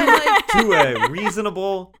person. To a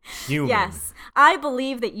reasonable human. Yes. I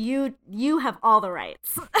believe that you have all the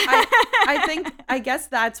rights. I guess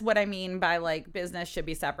that's what I mean by business should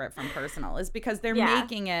be separate from personal, is because they're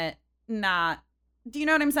making it not. Do you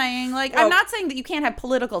know what I'm saying? I'm not saying that you can't have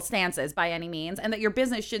political stances by any means, and that your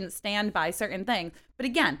business shouldn't stand by certain things. But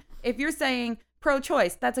again, if you're saying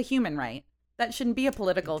pro-choice, that's a human right. That shouldn't be a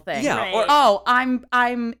political thing. Yeah. Right.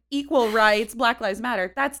 I'm equal rights, Black Lives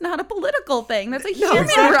Matter. That's not a political thing. That's a human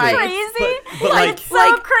right. Crazy. But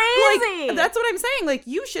so crazy. That's what I'm saying.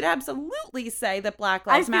 You should absolutely say that Black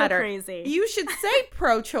Lives Matter. Crazy. You should say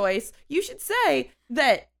pro-choice. You should say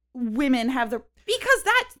that women have the. Because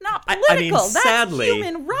that's not political. I mean, that's sadly,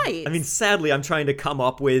 human rights. I mean, sadly, I'm trying to come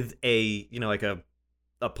up with a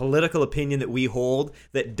political opinion that we hold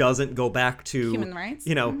that doesn't go back to human rights,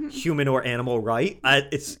 human or animal right.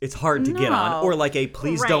 It's hard to get on, or like a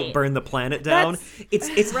please don't burn the planet down.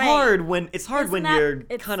 It's hard when you're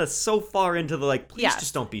kind of so far into the like please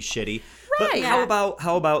just don't be shitty. Right. But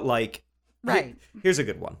how about like here's a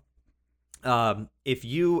good one. If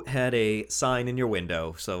you had a sign in your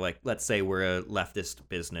window, so like let's say we're a leftist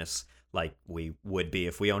business, like we would be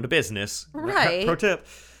if we owned a business. Right. Pro tip.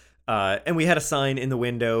 And we had a sign in the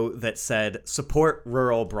window that said support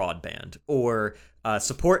rural broadband or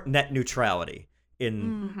support net neutrality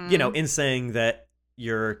in saying that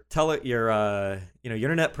your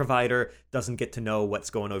internet provider doesn't get to know what's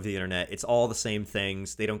going over the internet. It's all the same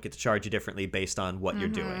things. They don't get to charge you differently based on what you're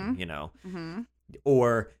doing,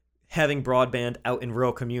 or having broadband out in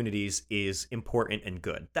rural communities is important and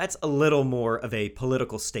good. That's a little more of a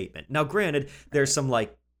political statement. Now, granted, there's some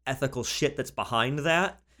like ethical shit that's behind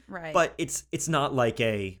that. Right. But it's not like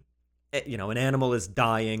an animal is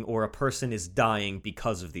dying or a person is dying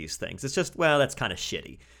because of these things. It's just, well, that's kind of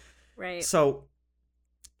shitty. Right. So,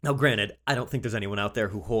 now granted, I don't think there's anyone out there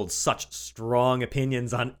who holds such strong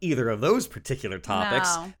opinions on either of those particular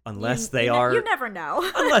topics, unless they are... You never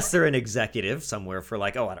know. Unless they're an executive somewhere for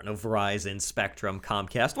like, Verizon, Spectrum,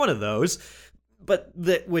 Comcast, one of those. But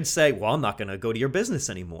that would say, well, I'm not going to go to your business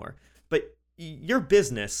anymore. But your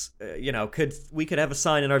business, we could have a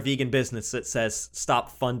sign in our vegan business that says stop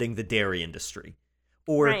funding the dairy industry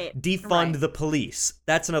or defund the police.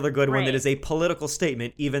 That's another good one that is a political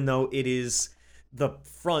statement, even though it is the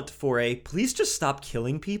front for a please just stop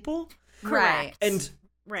killing people. Correct. And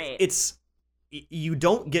you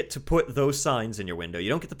don't get to put those signs in your window. You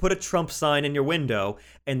don't get to put a Trump sign in your window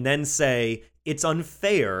and then say it's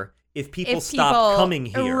unfair if people stop coming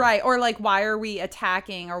here. Right. Or like, why are we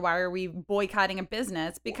attacking or why are we boycotting a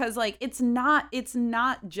business? Because like, it's not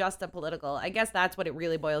just a political, I guess that's what it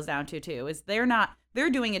really boils down to too, is they're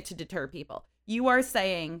doing it to deter people. You are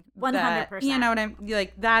saying 100%. That, you know what I'm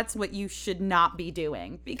like, that's what you should not be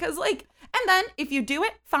doing because like, and then if you do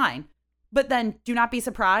it, fine. But then do not be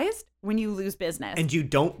surprised when you lose business. And you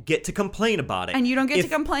don't get to complain about it. And you don't get to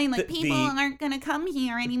complain like people aren't going to come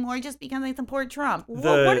here anymore just because they support Trump. What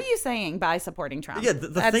are you saying by supporting Trump? Yeah,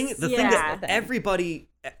 the thing that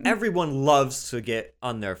everyone loves to get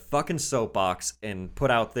on their fucking soapbox and put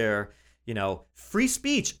out there, free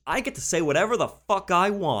speech. I get to say whatever the fuck I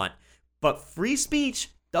want. But free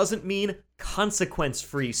speech doesn't mean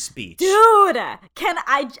consequence-free speech. Dude, I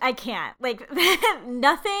can't. Like,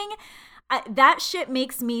 nothing... that shit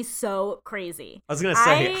makes me so crazy. I was going to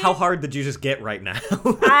say, how hard did you just get right now?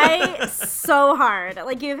 So hard.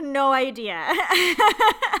 Like, you have no idea.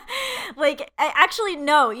 Like, actually,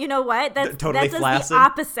 no. You know what? That does the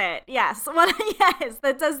opposite. Yes. Yes,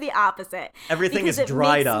 that does the opposite. Everything is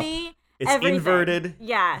dried up. It's inverted.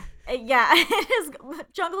 Yeah.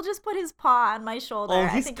 Jungle just put his paw on my shoulder.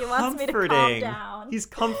 I think he wants me to calm down. He's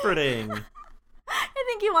comforting. I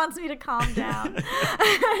think he wants me to calm down.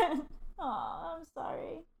 Oh, I'm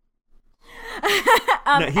sorry.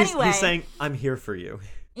 Anyway. He's saying, I'm here for you.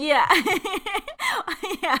 Yeah.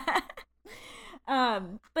 Yeah.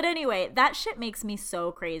 But anyway, that shit makes me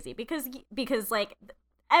so crazy because like,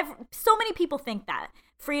 so many people think that.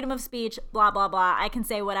 Freedom of speech, blah, blah, blah. I can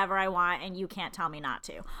say whatever I want and you can't tell me not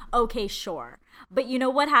to. Okay, sure. But you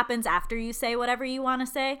know what happens after you say whatever you want to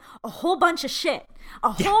say? A whole bunch of shit.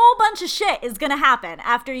 Whole bunch of shit is going to happen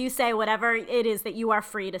after you say whatever it is that you are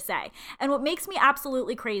free to say. And what makes me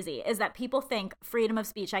absolutely crazy is that people think freedom of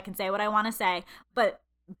speech, I can say what I want to say, but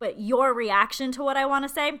your reaction to what I want to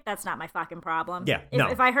say, that's not my fucking problem. Yeah,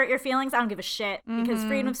 if I hurt your feelings, I don't give a shit because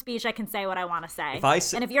freedom of speech, I can say what I want to say.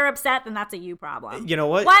 And if you're upset, then that's a you problem. You know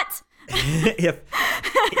what? What?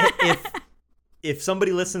 if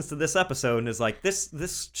somebody listens to this episode and is like, this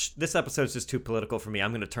episode's just too political for me,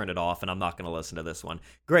 I'm going to turn it off and I'm not going to listen to this one.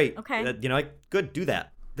 Great. Okay. Good. Do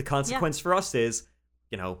that. The consequence for us is,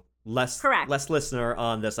 less listener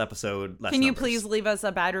on this episode. Can you please leave us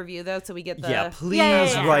a bad review though, so we get the please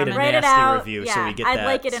write a nasty review so we get that. I'd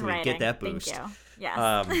like it in writing. We get that boost. Thank you.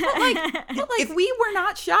 Yes. But we were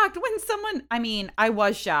not shocked when someone. I mean, I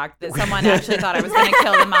was shocked that someone actually thought I was going to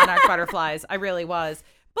kill the monarch butterflies. I really was.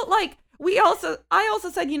 But like, I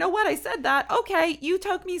also said, you know what? I said that. Okay, you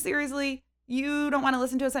took me seriously. You don't want to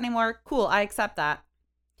listen to us anymore. Cool, I accept that.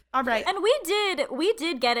 All right. And we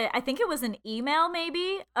did get it. I think it was an email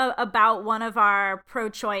maybe about one of our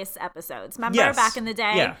pro-choice episodes. Remember back in the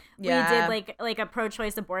day? Yeah. We did like a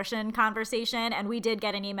pro-choice abortion conversation, and we did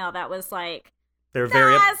get an email that was like, They're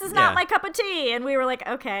very this is not my cup of tea. And we were like,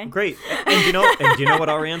 okay. Great. And you know what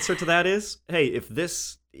our answer to that is? Hey, if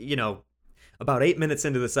this, about 8 minutes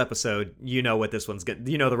into this episode, you know what this one's getting.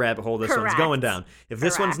 You know the rabbit hole this one's going down. If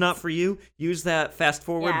this one's not for you, use that fast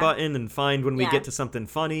forward button and find when we get to something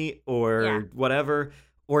funny or whatever,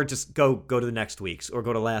 or just go to the next week's or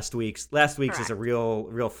go to last week's. Last week's is a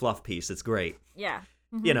real fluff piece. It's great. Yeah.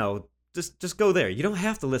 Mm-hmm. Just go there. You don't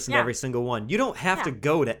have to listen to every single one. You don't have to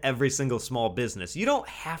go to every single small business. You don't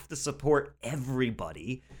have to support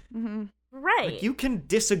everybody. Mm-hmm. Right. Like, you can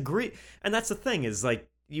disagree. And that's the thing is, like,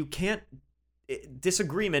 you can't...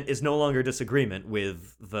 disagreement is no longer disagreement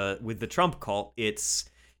with the Trump cult. It's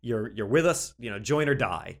you're with us, join or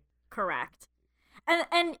die. Correct.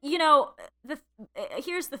 And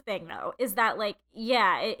here's the thing though, is that like,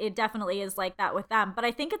 it definitely is like that with them, but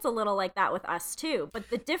I think it's a little like that with us too. But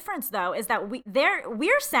the difference though is that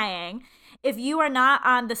we're saying, if you are not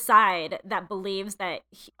on the side that believes that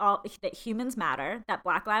that humans matter, that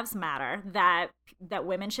Black lives matter, that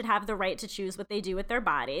women should have the right to choose what they do with their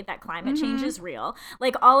body, that climate change is real,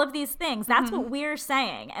 like all of these things, that's what we're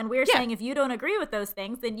saying. And we're saying, if you don't agree with those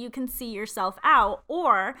things, then you can see yourself out,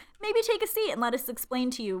 or maybe take a seat and let us explain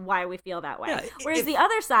to you why we feel that way. Yeah, whereas the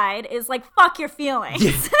other side is like, fuck your feelings.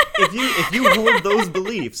 If you hold those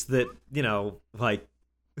beliefs that, like,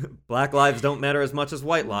 Black lives don't matter as much as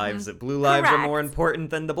white lives, that blue lives are more important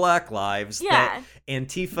than the black lives, that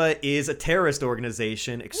Antifa is a terrorist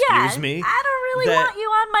organization, excuse me. I don't really want you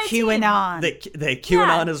on my QAnon. team. That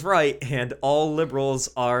QAnon is right, and all liberals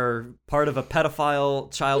are part of a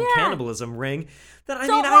pedophile child cannibalism ring. Then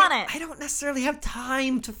I don't necessarily have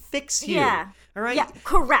time to fix you. Yeah. All right? Yeah,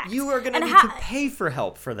 correct. You are going to need to pay for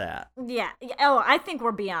help for that. Yeah. Oh, I think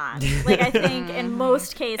we're beyond. Like, I think in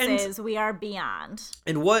most cases we are beyond.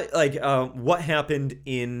 And what happened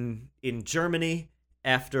in Germany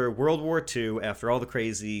after World War II, after all the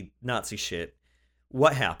crazy Nazi shit?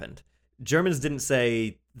 What happened? Germans didn't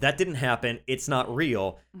say, that didn't happen, it's not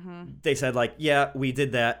real. They said, like, yeah, we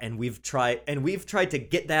did that, and we've tried to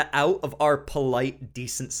get that out of our polite,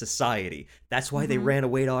 decent society. That's why they ran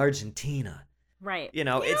away to Argentina. Right. You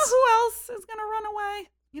know who else is going to run away?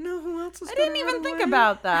 You know who else is I going to didn't even think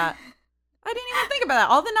about that.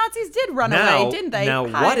 All the Nazis did run away, didn't they? Now,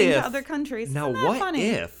 what if into other countries? Now, Isn't that what funny?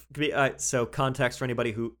 if? So, context for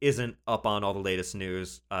anybody who isn't up on all the latest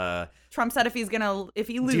news. Trump said if he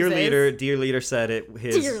loses, dear leader said it.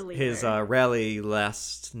 His rally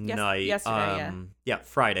last night. Yesterday,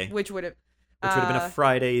 Friday, which would have been a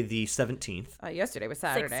Friday the 17th. Yesterday was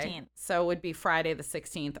Saturday, 16th. So it would be Friday the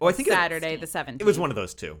 16th. Oh, I think Saturday the 17th. It was one of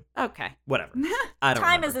those two. Okay, whatever. I don't.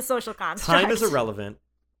 Time remember. is a social construct. Time is irrelevant.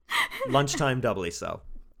 Lunchtime doubly so.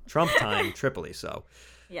 Trump time triply so.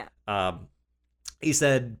 Yeah. He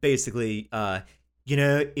said basically,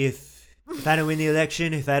 if I don't win the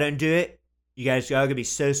election, if I don't do it, you guys are gonna be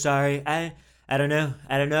so sorry. I don't know.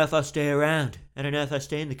 I don't know if I'll stay around. I don't know if I'll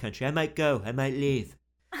stay in the country. I might go. I might leave.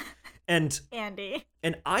 And Andy.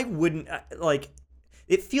 And I wouldn't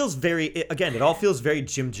it feels it all feels very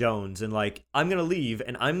Jim Jones, and like, I'm going to leave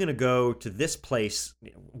and I'm going to go to this place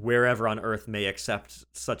wherever on earth may accept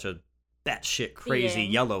such a batshit crazy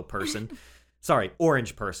yellow person. Sorry,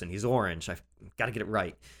 orange person. He's orange. I've got to get it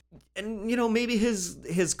right. And, maybe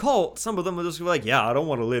his cult, some of them will just be like, yeah, I don't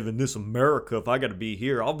want to live in this America if I got to be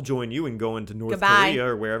here. I'll join you in going to North Korea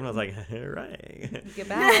or wherever. And I was like, all right.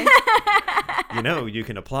 Goodbye. You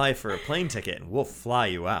can apply for a plane ticket and we'll fly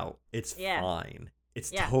you out. It's fine. It's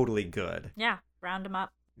totally good. Yeah, round him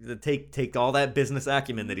up. Take all that business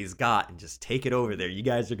acumen that he's got and just take it over there. You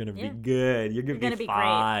guys are going to be good. You're going to be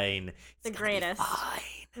fine. Great. The greatest. Fine.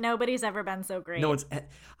 Nobody's ever been so great. No one's.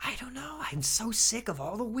 I don't know. I'm so sick of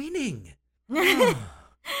all the winning.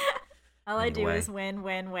 All I do is win,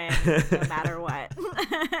 win, win, no matter what.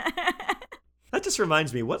 That just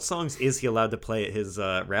reminds me, what songs is he allowed to play at his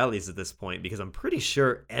rallies at this point? Because I'm pretty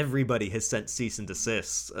sure everybody has sent cease and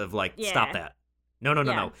desists of stop that.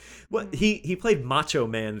 No. Well, he played Macho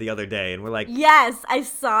Man the other day, and we're like, yes, I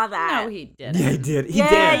saw that. No, he didn't. Yeah, he did. He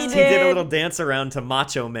danced. He did a little dance around to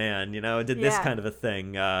Macho Man. Did this kind of a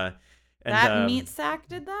thing. That meat sack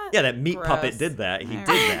did that. Yeah, that meat puppet did that. He did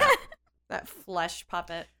that. That flesh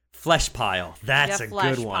puppet. Flesh pile. That's a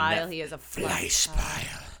good one. Pile. He is a flesh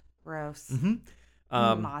pile. Gross.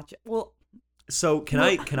 Mm-hmm. Macho. Well. So can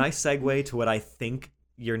I segue to what I think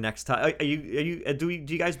your next time? Do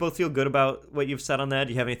you guys both feel good about what you've said on that?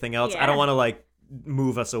 Do you have anything else? Yeah. I don't want to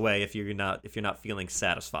move us away if you're not feeling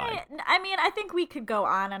satisfied. I mean, I think we could go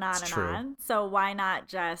on and on it's and true. on. So why not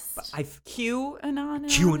just Q and on?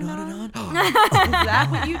 Is that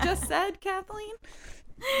what you just said, Kathleen?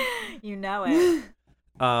 You know it.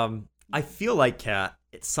 I feel like, Kat,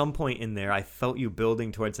 at some point in there, I felt you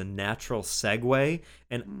building towards a natural segue,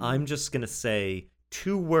 and I'm just going to say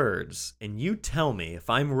 2 words, and you tell me if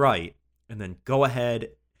I'm right, and then go ahead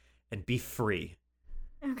and be free.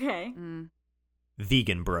 Okay.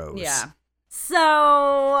 Vegan bros. Yeah.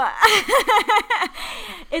 So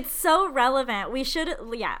it's so relevant. We should,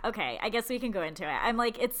 yeah, okay. I guess we can go into it. I'm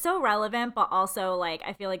like, it's so relevant, but also like,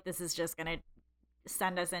 I feel like this is just going to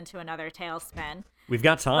send us into another tailspin. We've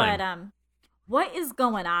got time. But what is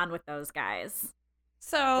going on with those guys?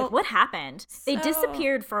 So like, what happened? They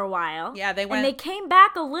disappeared for a while. Yeah, they went. And they came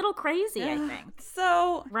back a little crazy, I think.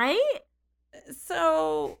 So right?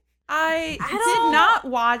 So I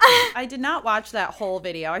did not watch that whole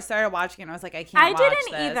video. I started watching it and I was like, I can't watch this.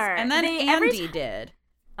 I didn't either. And then Andy did.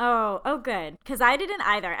 Oh, good. Because I didn't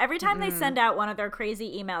either. Every time they send out one of their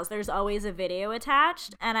crazy emails, there's always a video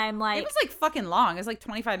attached. And I'm like... It was like fucking long. It was like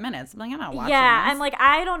 25 minutes. I'm like, I'm not watching this. I'm like,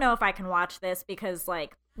 I don't know if I can watch this because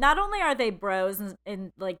like, not only are they bros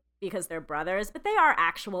and like, because they're brothers, but they are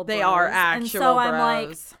actual bros. They are actual and so bros. I'm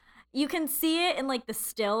like, you can see it in like the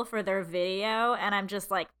still for their video. And I'm just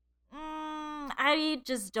like, I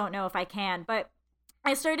just don't know if I can. But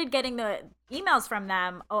I started getting the emails from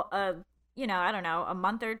them I don't know, a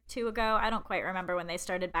month or 2 ago. I don't quite remember when they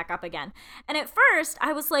started back up again. And at first,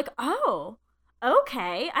 I was like, oh,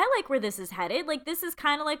 okay, I like where this is headed. Like, this is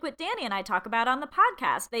kind of like what Danny and I talk about on the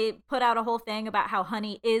podcast. They put out a whole thing about how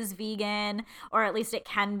honey is vegan, or at least it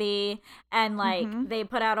can be. And, like, they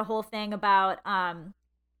put out a whole thing about,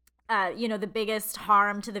 the biggest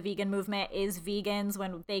harm to the vegan movement is vegans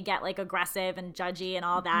when they get like aggressive and judgy and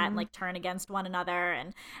all that and like turn against one another.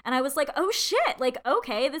 And I was like, oh shit, like,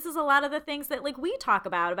 okay, this is a lot of the things that like we talk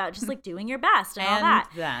about just like doing your best and all that.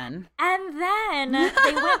 And then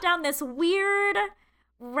they went down this weird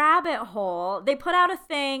rabbit hole. They put out a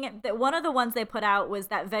thing that one of the ones they put out was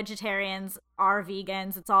that vegetarians are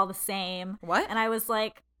vegans. It's all the same. What? And I was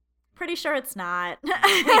like, pretty sure it's not. Wait,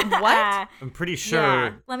 what? I'm pretty sure.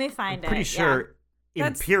 Yeah, let me find it. Pretty sure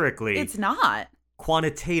empirically. It's not.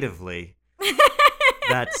 Quantitatively.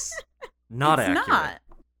 That's not accurate. It's not.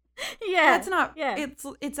 Yeah. That's not. Yeah.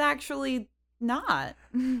 It's actually not.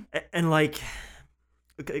 And like,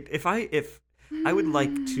 if I would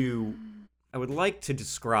like to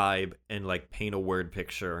describe and like paint a word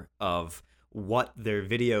picture of what their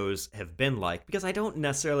videos have been like, because I don't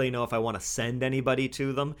necessarily know if I want to send anybody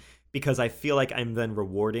to them, because I feel like I'm then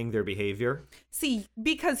rewarding their behavior. See,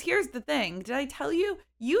 because here's the thing. Did I tell you?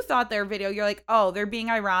 You thought their video, you're like, oh, they're being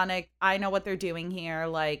ironic. I know what they're doing here.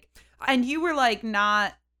 Like, and you were like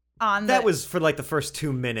not on that was for like the first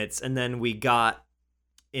 2 minutes, and then we got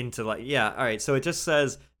into like, yeah, all right, so it just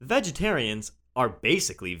says vegetarians are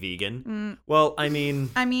basically vegan. Well, I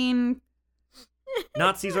mean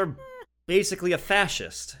Nazis are basically a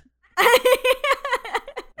fascist.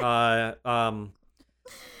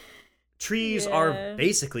 Trees are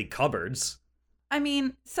basically cupboards. I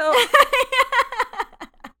mean, so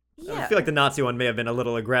yeah. I feel like the Nazi one may have been a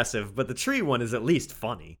little aggressive, but the tree one is at least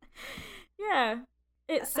funny. Yeah.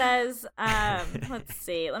 It says, let's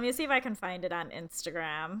see. Let me see if I can find it on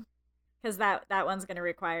Instagram. Because that one's going to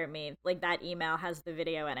require me, like that email has the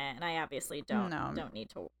video in it, and I obviously don't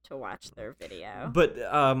need to watch their video. But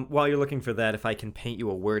while you're looking for that, if I can paint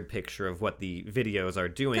you a word picture of what the videos are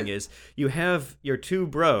doing is, you have your 2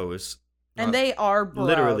 bros. And they are bros.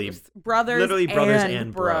 Literally brothers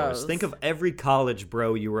and bros. bros. Think of every college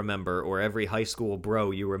bro you remember, or every high school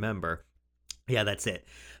bro you remember. Yeah, that's it.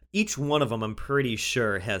 Each one of them, I'm pretty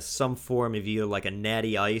sure, has some form of either like a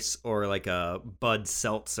Natty Ice or like a Bud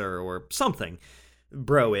Seltzer or something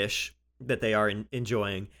bro-ish that they are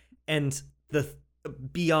enjoying. And the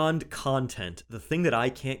beyond content, the thing that I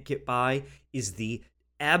can't get by is the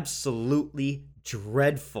absolutely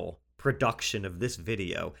dreadful production of this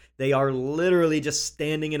video. They are literally just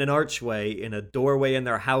standing in an archway in a doorway in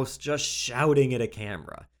their house just shouting at a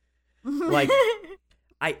camera. Like,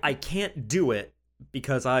 I can't do it,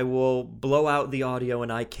 because I will blow out the audio,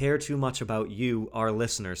 and I care too much about you, our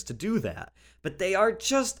listeners, to do that. But they are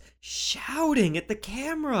just shouting at the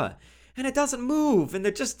camera, and it doesn't move, and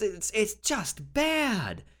it's just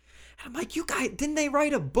bad. And I'm like, you guys, didn't they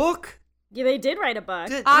write a book? Yeah, they did write a book.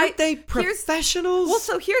 Aren't they professionals? Well,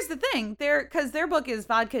 so here's the thing. Because their book is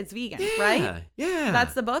Vodka is Vegan, right? Yeah.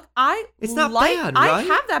 That's the book. It's not bad, right? I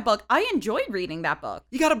have that book. I enjoyed reading that book.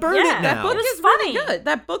 You gotta burn it now. That book is funny. Really good.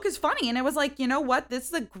 That book is funny. And it was like, you know what? This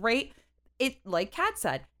is a great... like Kat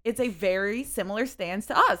said, it's a very similar stance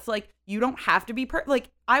to us. Like, you don't have to be... like,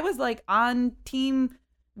 I was like on team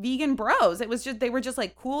vegan bros. It was just... They were just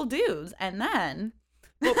like cool dudes. And then...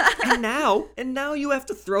 Well, and now you have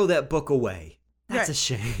to throw that book away. That's a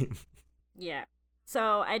shame. Yeah.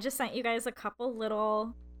 So I just sent you guys a couple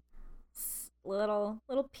little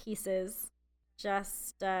pieces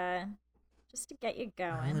just to get you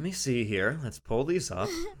going. Let me see here. Let's pull these up.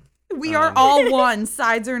 We are all one.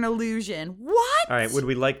 Sides are an illusion. What? All right. Would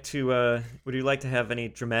you like to have any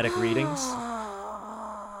dramatic readings?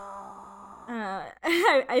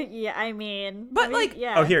 I mean,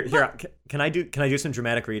 yeah. Oh, here. Can I do some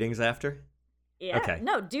dramatic readings after? Yeah. Okay.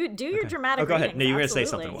 No, do your dramatic. Oh, go ahead. readings, No, you were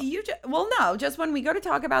absolutely. gonna say something. No. Just when we go to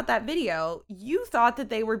talk about that video, you thought that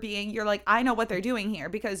they were being. You're like, I know what they're doing here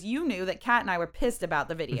because you knew that Kat and I were pissed about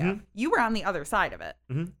the video. Mm-hmm. You were on the other side of it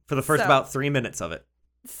For the first about 3 minutes of it.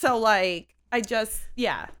 So like,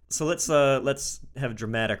 yeah. So let's have a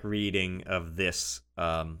dramatic reading of this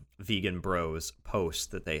Vegan Bros post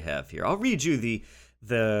that they have here. I'll read you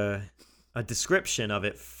the description of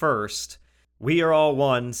it first. We are all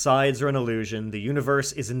one. Sides are an illusion. The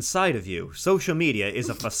universe is inside of you. Social media is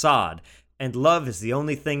a facade. And love is the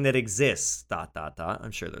only thing that exists. ...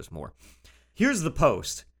 I'm sure there's more. Here's the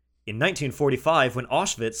post. In 1945, when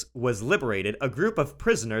Auschwitz was liberated, a group of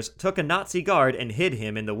prisoners took a Nazi guard and hid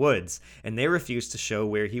him in the woods, and they refused to show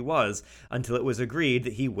where he was until it was agreed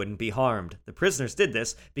that he wouldn't be harmed. The prisoners did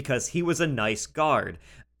this because he was a nice guard.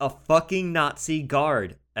 A fucking Nazi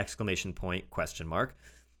guard! !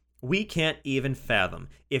 We can't even fathom.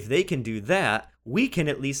 If they can do that, we can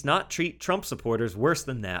at least not treat Trump supporters worse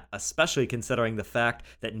than that, especially considering the fact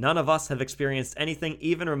that none of us have experienced anything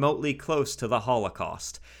even remotely close to the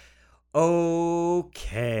Holocaust.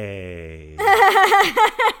 Okay.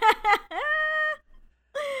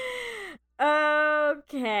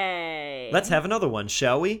 Okay. Let's have another one,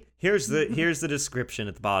 shall we? Here's the description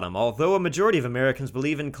at the bottom. Although a majority of Americans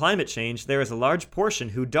believe in climate change, there is a large portion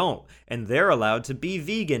who don't, and they're allowed to be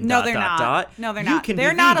vegan. No, they're not. No, they're not.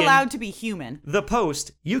 They're not allowed to be human. The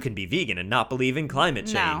post, you can be vegan and not believe in climate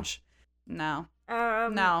change. No.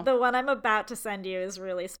 No. The one I'm about to send you is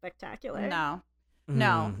really spectacular.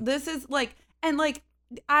 No. This is like, and like,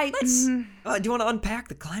 do you want to unpack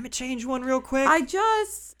the climate change one real quick?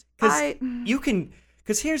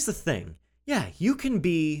 Because here's the thing. Yeah, you can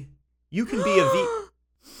be a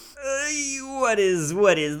what is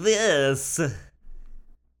this?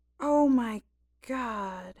 Oh my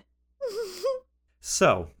God.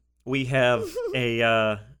 So we have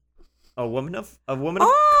a woman of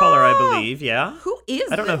color, I believe. Yeah. Who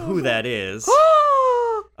is? I don't know who that is.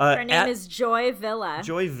 Her name is Joy Villa.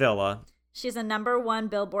 Joy Villa. She's a #1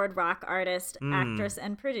 Billboard rock artist, actress,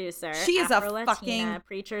 and producer. She is Afro-Latina,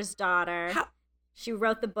 preacher's daughter. She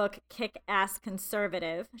wrote the book Kick-Ass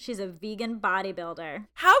Conservative. She's a vegan bodybuilder.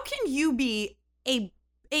 How can you be a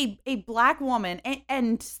black woman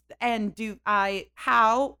and do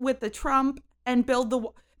how with the Trump and build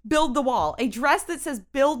the wall, a dress that says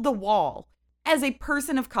build the wall as a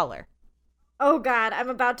person of color? Oh God, I'm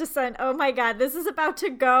about to send. Oh my God, this is about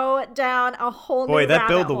to go down a whole new that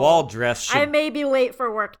build the wall hole. Dress. I may be late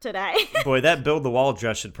for work today. Boy, that build the wall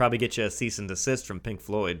dress should probably get you a cease and desist from Pink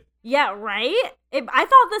Floyd. Yeah, right. I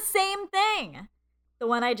thought the same thing. The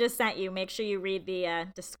one I just sent you. Make sure you read the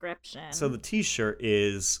description. So the T-shirt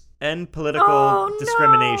is "End Political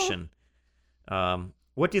Discrimination." No.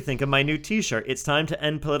 What do you think of my new T-shirt? It's time to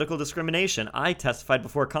end political discrimination. I testified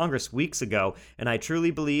before Congress weeks ago, and I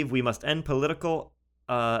truly believe we must end political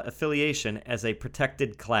affiliation as a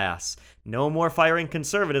protected class. No more firing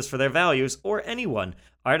conservatives for their values, or anyone.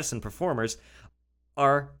 Artists and performers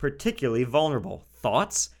are particularly vulnerable.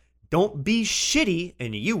 Thoughts? Don't be shitty,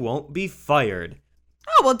 and you won't be fired.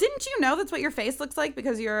 Oh, well, didn't you know that's what your face looks like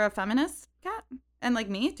because you're a feminist, Kat? And like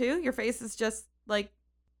me, too. Your face is just, like,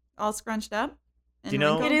 all scrunched up. Do you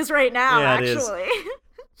know? It is right now, actually.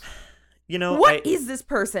 You know, what is this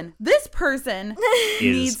person? This person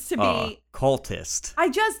needs to be cultist.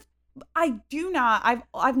 I've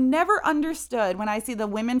never understood when I see the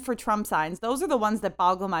women for Trump signs. Those are the ones that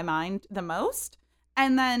boggle my mind the most.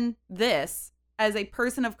 And then this, as a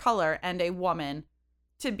person of color and a woman,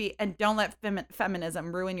 and don't let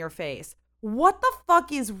feminism ruin your face. What the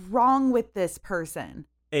fuck is wrong with this person?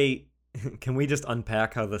 Can we just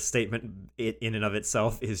unpack how the statement in and of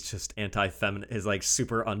itself is just anti-feminist, is like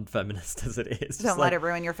super unfeminist as it is? Don't let it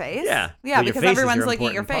ruin your face? Yeah. Yeah, because everyone's looking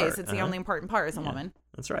at your face. It's the only important part as a woman.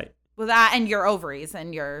 That's right. Well, that and your ovaries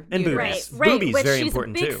and your boobies. Right. Boobies Which very she's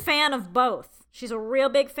important a big too. fan of both. She's a real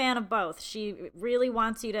big fan of both. She really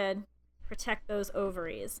wants you to protect those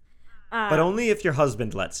ovaries. But only if your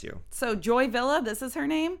husband lets you. So Joy Villa, this is her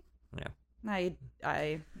name? Yeah.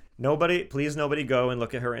 Nobody go and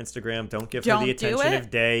look at her Instagram. Don't give her the attention of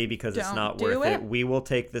day because it's not worth it. We will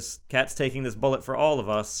take this. Kat's taking this bullet for all of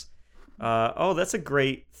us. Oh, that's a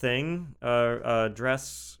great thing.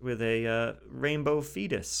 Dress with a rainbow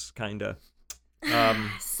fetus, kind of.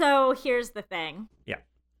 So here's the thing. Yeah.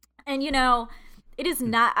 And it is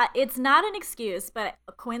not. It's not an excuse, but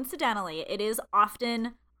coincidentally, it is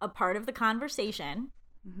often a part of the conversation.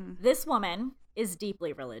 Mm-hmm. This woman is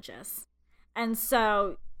deeply religious, and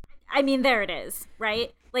so, I mean, there it is,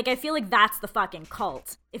 right? Like, I feel like that's the fucking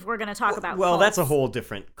cult. If we're gonna talk about cults. That's a whole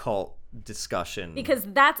different cult discussion, because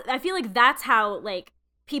I feel like that's how, like,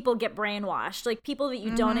 people get brainwashed, like people that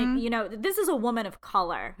you don't, this is a woman of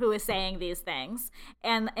color who is saying these things,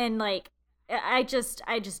 and like, I just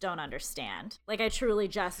don't understand. Like, I truly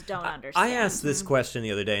just don't understand. I asked this question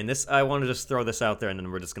the other day, and I want to just throw this out there, and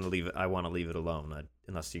then we're just going to leave it. I want to leave it alone,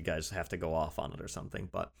 unless you guys have to go off on it or something.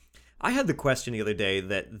 But I had the question the other day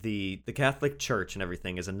that the Catholic Church and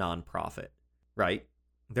everything is a nonprofit, right?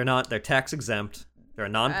 They're not. They're tax exempt. They're a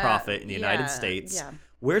nonprofit in the United States. Yeah.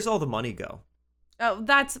 Where's all the money go? Oh,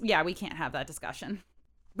 we can't have that discussion.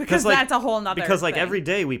 Because that's a whole nother thing. Every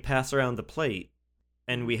day we pass around the plate,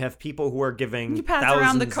 and we have people who are giving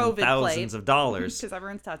thousands of dollars. Because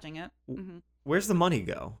everyone's touching it. Mm-hmm. Where's the money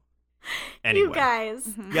go? Anyway. You guys.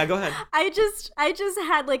 Mm-hmm. Yeah, go ahead. I just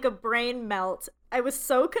had like a brain melt. I was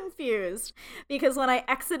so confused because when I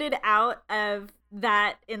exited out of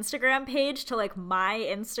that Instagram page to like my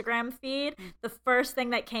Instagram feed, the first thing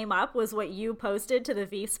that came up was what you posted to the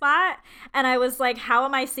V-Spot. And I was like, how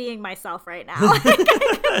am I seeing myself right now? Like, I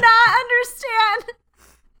could not understand.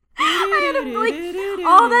 I had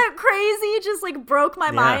all that crazy just like broke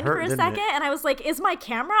my mind for a second, and I was like, is my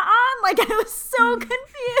camera on? Like, I was so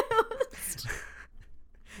confused.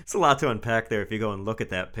 It's a lot to unpack there if you go and look at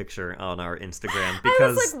that picture on our Instagram, because I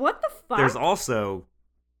was like, what the fuck? There's also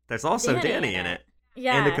Danny in it.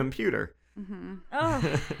 Yeah. And a computer. Mm-hmm.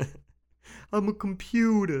 Oh. I'm a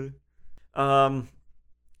computer.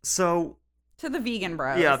 So to the vegan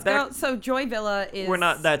bros. Yeah. So Joy Villa is.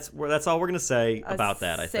 That's all we're gonna say about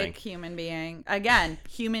that. I think. Sick human being. Again,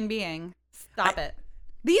 human being. Stop it.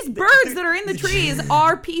 These birds that are in the trees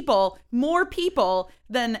are people, more people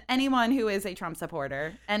than anyone who is a Trump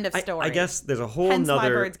supporter. End of story. I guess there's a whole Hence nother. why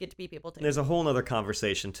birds get to be people too. There's a whole nother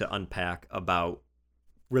conversation to unpack about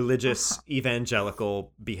religious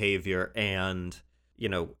evangelical behavior and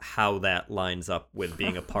how that lines up with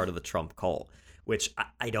being a part of the Trump cult. Which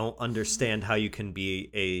I don't understand how you can be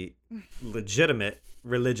a legitimate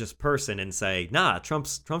religious person and say, nah,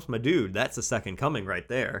 Trump's my dude. That's the second coming right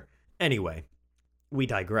there. Anyway, we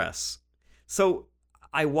digress. So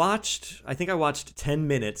I think I watched 10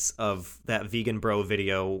 minutes of that vegan bro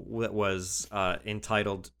video that was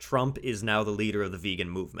entitled "Trump is now the leader of the vegan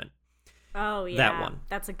movement." Oh yeah, that one.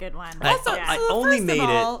 That's a good one. Also, yeah. I only made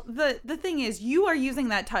it. The thing is, you are using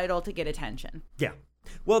that title to get attention. Yeah.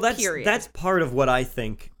 Well, that's part of what I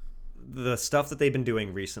think the stuff that they've been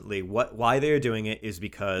doing recently, why they're doing it is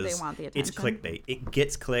because they want the attention. It's clickbait. It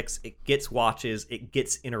gets clicks, it gets watches, it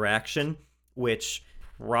gets interaction, which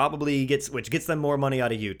gets them more money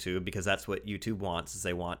out of YouTube, because that's what YouTube wants, is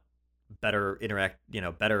they want better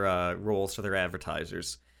roles for their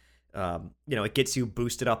advertisers. It gets you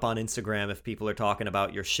boosted up on Instagram if people are talking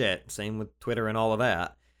about your shit. Same with Twitter and all of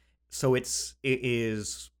that. So it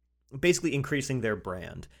is basically increasing their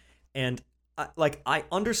brand. And I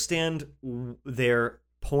understand their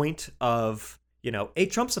point of, a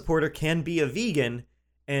Trump supporter can be a vegan,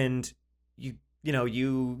 and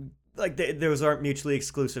those aren't mutually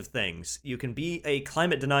exclusive things. You can be a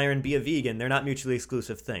climate denier and be a vegan. They're not mutually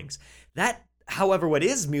exclusive things. However, what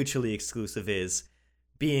is mutually exclusive is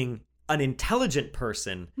being an intelligent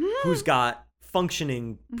person who's got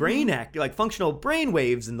functioning functional brain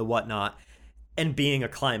waves and the whatnot, and being a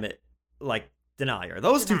climate denier.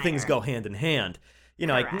 Those two things go hand in hand.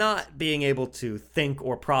 Like not being able to think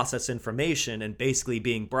or process information and basically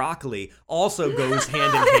being broccoli also goes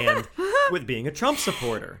hand in hand with being a Trump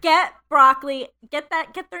supporter. Get broccoli. Get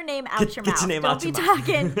their name out your mouth. Get your name out your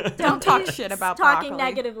mouth. Don't talk shit about broccoli. Talking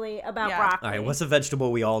negatively about broccoli. All right, what's a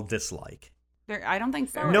vegetable we all dislike? I don't think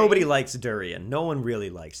so. Nobody likes durian. No one really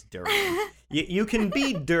likes durian. You can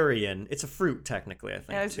be durian. It's a fruit, technically, I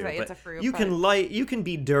think. Yeah, too. It's a fruit. You can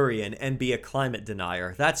be durian and be a climate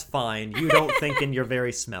denier. That's fine. You don't think and you're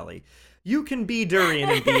very smelly. You can be durian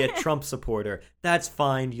and be a Trump supporter. That's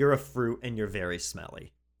fine. You're a fruit and you're very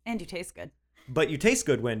smelly. And you taste good. But you taste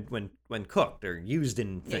good when cooked or used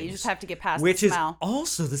in things. Yeah, you just have to get past the smell. Which is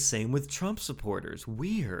also the same with Trump supporters.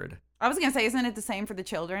 Weird. I was going to say, isn't it the same for the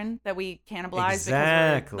children that we cannibalize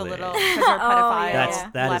exactly. because we're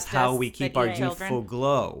pedophiles? That is how we keep our youthful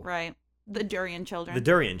glow. Right. The Durian Children. The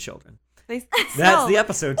Durian Children. That's the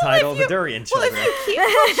episode title, The Durian Children. Well,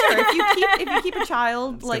 if you keep a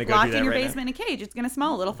child like locked in your basement in a cage, it's gonna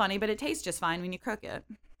smell a little funny, but it tastes just fine when you cook it.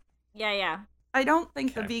 Yeah. I don't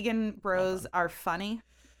think the vegan bros are funny.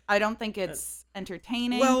 I don't think it's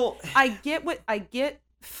entertaining. Well, I get.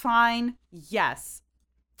 Fine. Yes.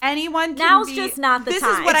 Anyone can Now's be. Just not the this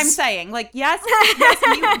time. Is what I'm saying. Like, yes,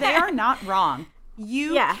 they are not wrong.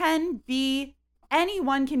 You can be.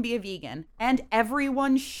 Anyone can be a vegan, and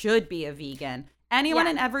everyone should be a vegan. Anyone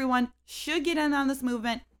and everyone should get in on this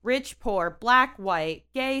movement. Rich, poor, black, white,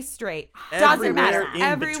 gay, straight. Doesn't matter.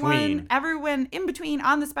 Everyone in between,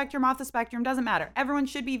 on the spectrum, off the spectrum, doesn't matter. Everyone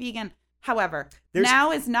should be vegan. However,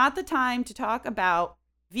 now is not the time to talk about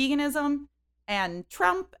veganism and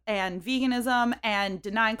Trump and veganism and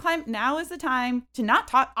denying climate. Now is the time to not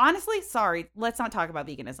talk. Honestly, sorry, let's not talk about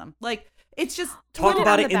veganism. Like, it's just talk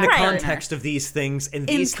about it in the context of these things and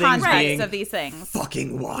these things being of these things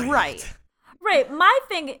fucking wild. Right.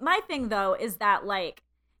 My thing though is that, like,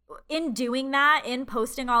 in doing that, in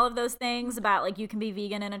posting all of those things about, like, you can be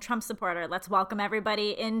vegan and a Trump supporter, let's welcome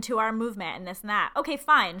everybody into our movement and this and that. Okay,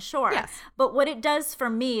 fine, sure. Yes. But what it does for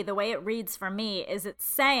me, the way it reads for me, is it's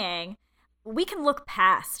saying we can look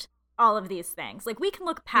past all of these things. Like, we can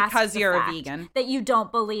look past because you're fact a vegan that you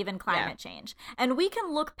don't believe in climate change. And we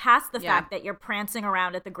can look past the fact that you're prancing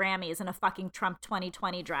around at the Grammys in a fucking Trump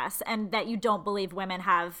 2020 dress and that you don't believe women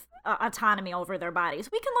have autonomy over their bodies.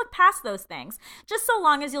 We can look past those things just so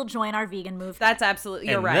long as you'll join our vegan movement. That's absolutely,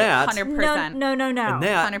 you're right. 100%. No. And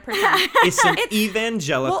that 100%. is some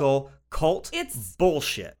evangelical cult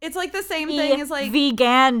bullshit. It's like the same thing as like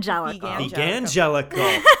Vegangelical.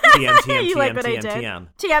 TM. You like what I did? TM.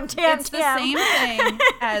 It's the same thing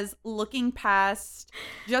as looking past,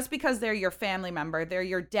 just because they're your family member, they're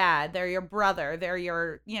your dad, they're your brother, they're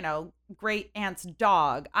your, great aunt's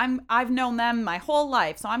dog. I've known them my whole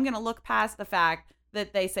life, so I'm gonna look past the fact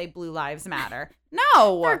that they say Blue Lives Matter.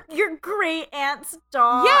 No, your great aunt's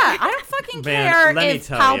dog. Yeah, I don't fucking care if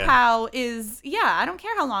Pow Pow is. Yeah, I don't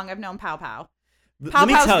care how long I've known Pow Pow. Pow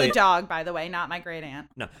Pow's the dog, by the way, not my great aunt.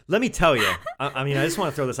 No, let me tell you. I mean, I just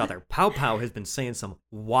want to throw this out there. Pow Pow has been saying some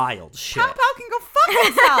wild shit. Pow Pow can go fuck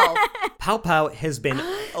himself. Pow Pow has been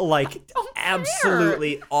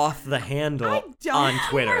absolutely off the handle on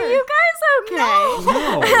Twitter. Are you guys okay?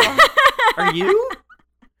 No. Are you?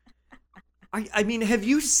 I mean, have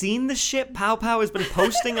you seen the shit Pow Pow has been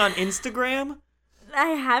posting on Instagram? I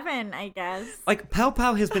haven't, I guess. Like, Pow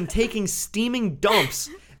Pow has been taking steaming dumps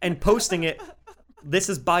and posting it. This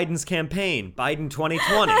is Biden's campaign, Biden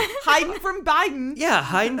 2020. Hiding from Biden. Yeah,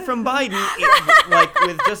 hiding from Biden,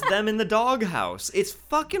 with just them in the doghouse. It's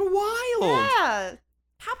fucking wild. Yeah.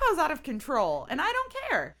 Pow Pow's out of control, and I don't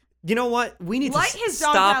care. You know what? We need light his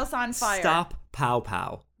doghouse on fire. Stop Pow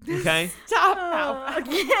Pow. Okay? Stop Pow Pow.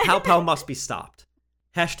 Pow Pow must be stopped.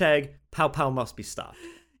 Hashtag Pow Pow must be stopped.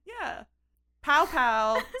 Yeah. Pow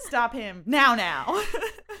Pow, stop him. Now.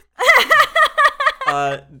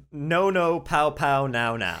 No, Pow Pow,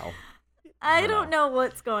 now. I don't know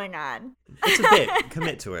what's going on. It's a bit.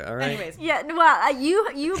 Commit to it, all right? Anyways. Yeah, well,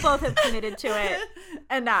 you both have committed to it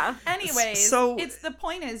enough. Anyways, so the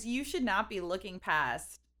point is you should not be looking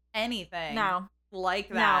past anything. No. Like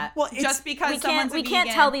that. No. Well, just because someone's a we vegan, can't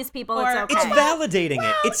tell these people it's okay. It's validating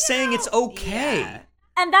it. It's saying it's okay. Yeah.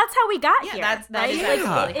 And that's how we got here. That right? is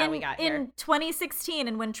exactly how we got here. In 2016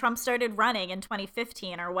 and when Trump started running in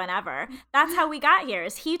 2015 or whenever, that's how we got here.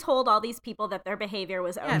 Is he told all these people that their behavior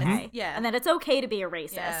was okay. Yeah. And that it's okay to be a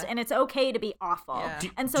racist and it's okay to be awful. Yeah.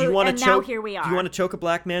 Now here we are. Do you want to choke a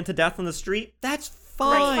black man to death on the street? That's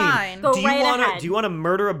fine. Fine. Go right ahead. Do you want to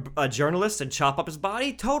murder a journalist and chop up his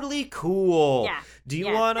body? Totally cool. Yeah. Do you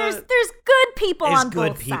want to? There's good people on both sides. There's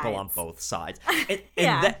good people on both sides.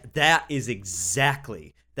 And that is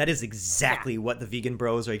exactly what the vegan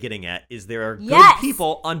bros are getting at, is there are good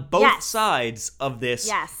people on both sides of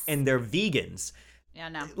this, and they're vegans. Yeah,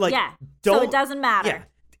 no. So it doesn't matter.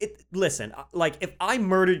 Yeah. Listen, like, if I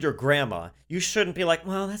murdered your grandma, you shouldn't be like,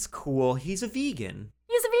 well, that's cool. He's a vegan.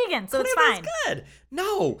 He's a vegan, so it's fine. That's good.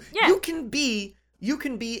 No. Yeah. You can be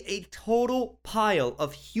a total pile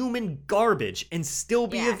of human garbage and still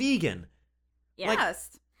be a vegan.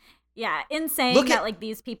 Yes. Yeah, in saying that, like,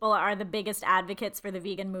 these people are the biggest advocates for the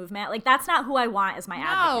vegan movement, like, that's not who I want as my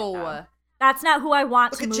advocate. Though. That's not who I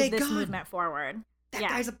want to move this movement forward. That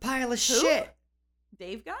guy's a pile of shit.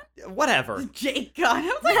 Dave Gunn? Whatever. Jake Gunn?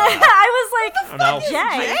 I was like,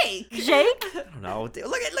 Jake? I don't know.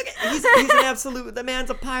 Look at he's an absolute, the man's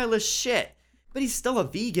a pile of shit. But he's still a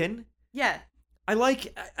vegan. Yeah.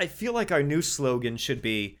 I feel like our new slogan should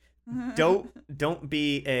be, don't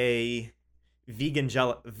be a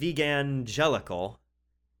vegangelical,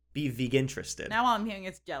 be vegan-interested. Now all I'm hearing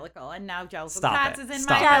is Jellicle, and now Jellicle Stop Cats it. is in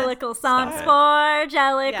Stop my it. head. Jellicle songs Stop it. for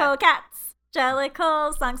Jellicle cats.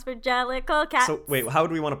 Jellicle songs for Jellicle cats. So wait, how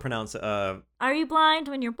do we want to pronounce? Are you blind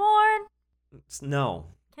when you're born? No.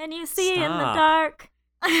 Can you see in the Stop. dark?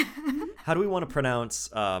 How do we want to pronounce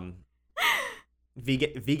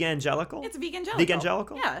Vegangelical? It's Vegangelical.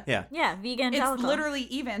 Vegangelical? Yeah. Yeah. Yeah, vegan Jellicle. It's literally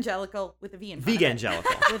evangelical with a V in front of it.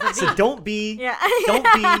 Vegangelical. With a So V. don't be Don't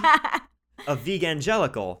be a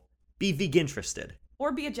vegangelical. Be vegan-interested.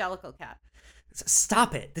 Or be a Jellicle cat.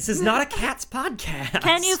 Stop it. This is not a cat's podcast.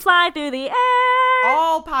 Can you fly through the air?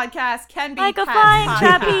 All podcasts can be Like a cat flying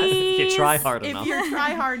podcasts. trapeze. If you try hard If enough. you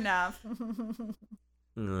try hard enough.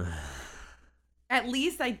 Ugh, At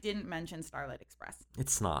least I didn't mention Starlight Express.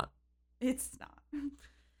 it's not. It's not.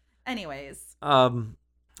 Anyways. I mean,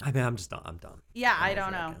 I'm just done. I'm done. Yeah, I'm I over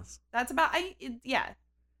don't it, know. guess. That's about yeah.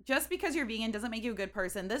 Just because you're vegan doesn't make you a good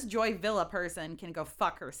person. This Joy Villa person can go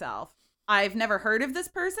fuck herself. I've never heard of this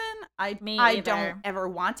person. Me I either. don't ever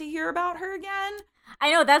want to hear about her again.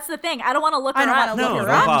 I know, that's the thing. I don't want to look I her don't up. wanna look her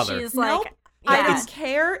because up. No bother. She's Nope. like, I yeah. don't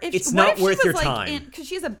care if it's what not if she worth was your like time. because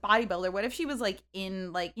she's a bodybuilder. What if she was like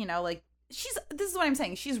in like, you know, like this is what I'm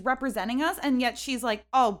saying. She's representing us and yet she's like,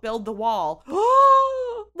 "Oh, build the wall."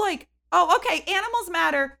 Like, "Oh, okay, animals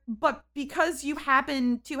matter, but because you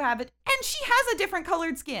happen to have it and she has a different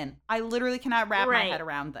colored skin." I literally cannot wrap my Right. head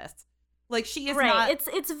around this. Like she is right. not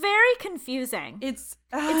It's very confusing. it's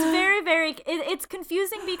It's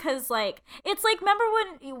confusing because like it's like, remember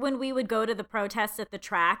when we would go to the protests at the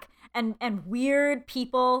track and weird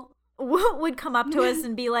people would come up to us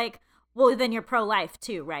and be like, "Well, then you're pro-life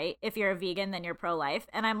too, right? If you're a vegan, then you're pro-life."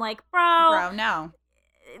 And I'm like, bro, no.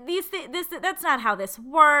 That's not how this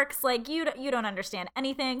works. Like you don't understand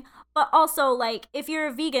anything. But also, like, if you're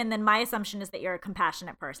a vegan, then my assumption is that you're a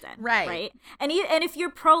compassionate person, Right. And if you're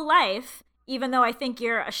pro-life, even though I think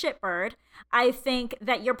you're a shitbird, I think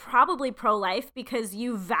that you're probably pro-life because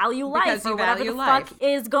you value life Because you or whatever value the life. fuck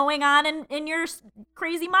is going on in your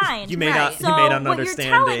crazy mind. You may Right. not. So you may not what you're understand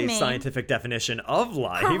telling a me- scientific definition of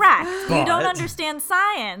life. Correct. You don't but- understand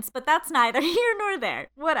science, but that's neither here nor there.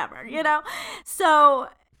 Whatever, you know? So,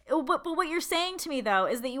 but what you're saying to me, though,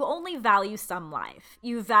 is that you only value some life.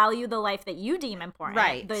 You value the life that you deem important.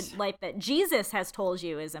 Right. The life that Jesus has told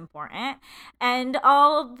you is important. And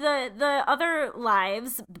all the other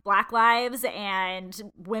lives, Black lives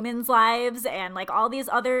and women's lives and, like, all these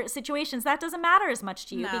other situations, that doesn't matter as much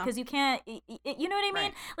to you No. because you can't, you know what I mean?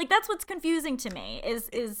 Right. Like, that's what's confusing to me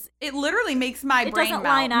is It literally makes my It brain doesn't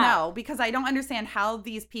melt. line up. No, because I don't understand how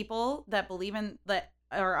these people that believe in that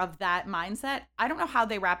or of that mindset, I don't know how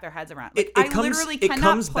they wrap their heads around. Like, I literally it cannot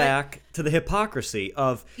comes put, back to the hypocrisy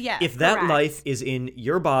of Yeah, if that correct. life is in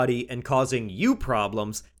your body and causing you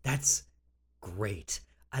problems, that's great.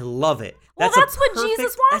 I love it. Well, a that's what perfect-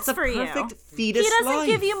 Jesus wants that's for a you. perfect fetus He doesn't life.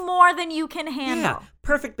 give you more than you can handle. Yeah,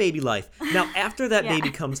 perfect baby life. Now, after that Yeah.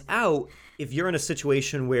 baby comes out, if you're in a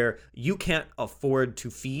situation where you can't afford to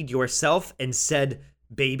feed yourself and said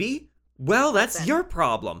baby, well, that's Listen. your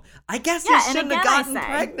problem. I guess Yeah, you and shouldn't have again, I gotten say,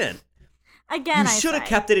 pregnant. Again, You I should have say,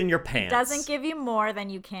 kept it in your pants. It doesn't give you more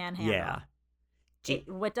than you can handle. Yeah.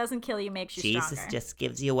 What doesn't kill you makes you Jesus stronger. just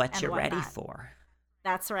gives you what And you're ready whatnot. for.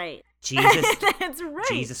 That's right. Jesus, That's right.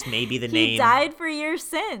 Jesus may be the He name. died for your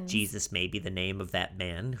sins. Jesus may be the name of that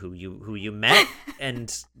man who you met and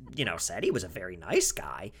said he was a very nice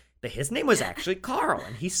guy, but his name was actually Carl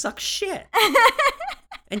and he sucks shit.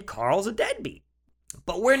 And Carl's a deadbeat.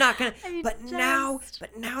 But we're not gonna. But now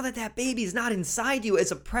that baby's not inside you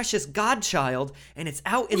as a precious godchild and it's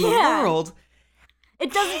out in the Yeah. world,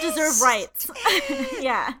 It doesn't deserve rights.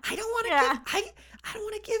 Yeah. I don't want to Yeah. give. I don't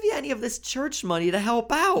want to give you any of this church money to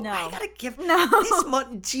help out. No. I gotta give No. this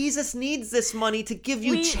money. Jesus needs this money to give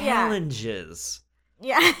you Yeah. challenges.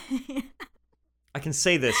 Yeah. I can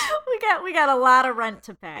say this. we got a lot of rent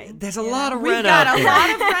to pay. There's a lot of We've rent got out a there. lot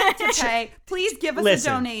of rent to pay. Please give us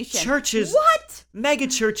Listen, a donation. churches, What? mega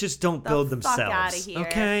churches don't build fuck themselves. outta here.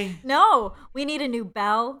 Okay. No, we need a new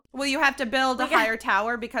bell. Well, you have to build a We got- higher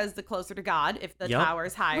tower because the closer to God, if the Yep.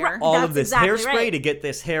 tower's higher. Right. All That's of this exactly hairspray right. to get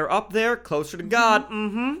this hair up there closer to God.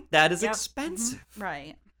 Mm-hmm. That is Yep. expensive.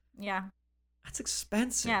 Right. Yeah. That's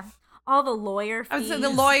expensive. Yeah. All the lawyer fees. I would say the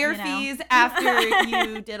lawyer you know. fees after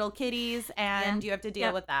you diddle kitties, and Yeah. you have to deal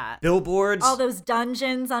Yep. with that. Billboards. All those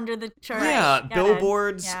dungeons under the church. Yeah, Gotta-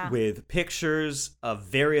 billboards yeah. with pictures of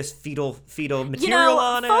various fetal material You know,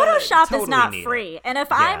 on it. Photoshop Totally is not need it. free. And if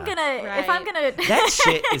Yeah. I'm gonna That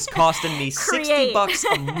shit is costing me Create. $60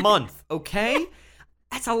 a month, okay?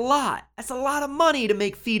 That's a lot. That's a lot of money to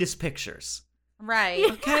make fetus pictures. Right.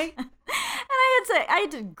 Okay? I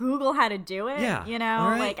had to Google how to do it. Yeah, You know, all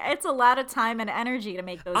right. like it's a lot of time and energy to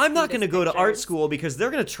make those. I'm not going to go to art pictures. school because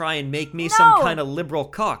they're going to try and make me some kind of liberal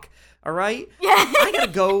cuck. All right? Yeah. I got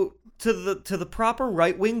to go to the proper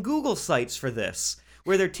right-wing Google sites for this,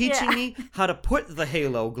 where they're teaching me how to put the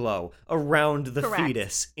halo glow around the Correct.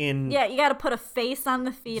 fetus in. Yeah, you got to put a face on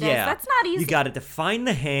the fetus. Yeah. That's not easy. You got to define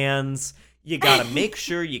the hands. You got to make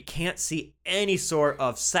sure you can't see any sort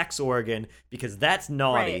of sex organ because that's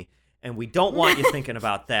naughty. Right. And we don't want you thinking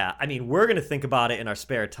about that. I mean, we're going to think about it in our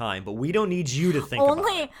spare time, but we don't need you to think about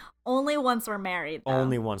it. Only once we're married, though.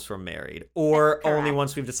 Only once we're married. Or Correct. only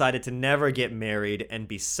once we've decided to never get married and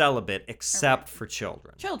be celibate except for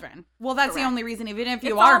children. Children. Well, that's the Correct. only reason. Even if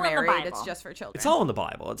you It's are all in the married, it's Bible. just for children. It's all in the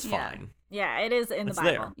Bible. It's Yeah. fine. Yeah, it is in It's the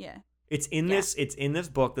Bible. there. Yeah. It's in this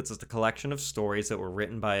book that's just a collection of stories that were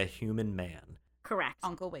written by a human man, Correct.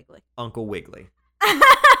 Uncle Wiggly. Uncle Wiggly.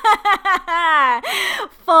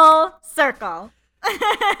 Full circle.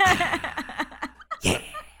 Yeah.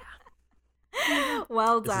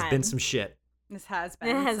 Well This done. has been some shit. This has been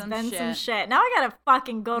It has some been shit. some shit. Now I gotta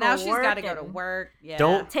fucking go Now to she's work. got to go to and work. Yeah.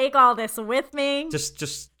 Don't take all this with me.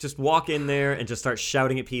 just walk in there and just start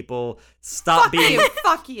shouting at people. Stop Fuck being you.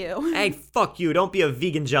 Fuck you. Hey, fuck you. Don't be a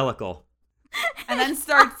vegangelical. And then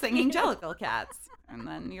start singing Jellicle Cats. And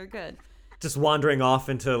then you're good. Just wandering off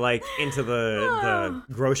into the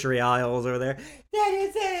grocery aisles over there. Then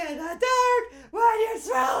you sit in the dark when you're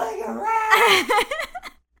swirling around.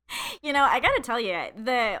 You know, I gotta tell you,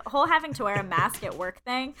 the whole having to wear a mask at work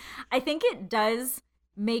thing, I think it does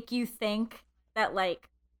make you think that, like,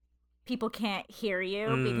 people can't hear you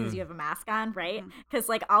because you have a mask on, right? Because,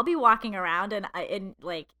 like, I'll be walking around and,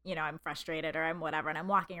 like, you know, I'm frustrated or I'm whatever, and I'm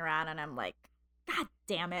walking around and I'm like, God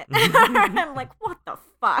damn it. I'm like, what the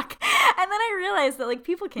fuck? And then I realized that, like,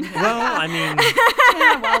 people can hear me. Well, I mean,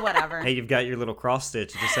 Yeah, well, whatever. hey, you've got your little cross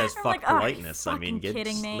stitch. It just says I'm fuck like, oh, are you politeness. I mean, fucking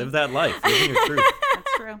kidding me? live that life. Live in your truth.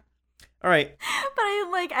 That's true. All right. But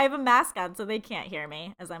I have a mask on, so they can't hear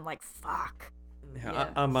me as I'm like, fuck.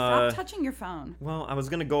 Yeah. I'm Stop touching your phone. well, I was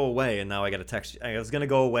gonna go away, and now I got to text you. I was gonna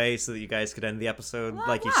go away so that you guys could end the episode Well,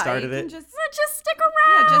 like you why? started can it. Just, Just stick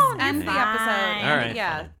yeah, around. just end the You're episode. fine. All right.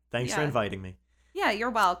 Yeah. fine. Thanks for Yeah. inviting me. Yeah,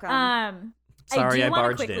 you're welcome. Sorry, I I do want to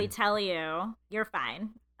barged quickly in. tell you, you're fine.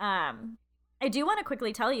 I do want to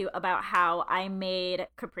quickly tell you about how I made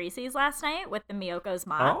caprices last night with the Miyoko's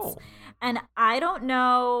Mott's. Oh. And I don't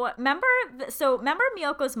know, remember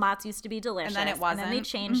Miyoko's Mott's used to be delicious. then it And then they wasn't.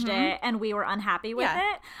 changed it and we were unhappy with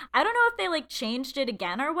Yeah. it. I don't know if they like changed it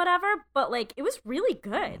again or whatever, but like it was really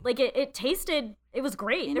good. Like it tasted, it was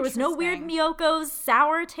great. There was no weird Interesting. Miyoko's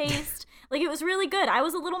sour taste. Like it was really good. I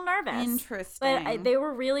was a little nervous. Interesting. But they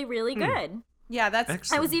were really, really good. yeah, that's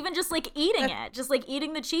Excellent. I was even just like eating it, just like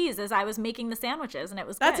eating the cheese as I was making the sandwiches, and it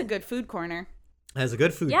was that's a good. good food corner. Has a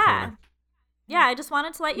good food Yeah. corner. Yeah, I just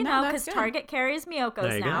wanted to let you No, know that's because good. Target carries Miyoko's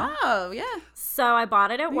There you go. now. Oh yeah. So I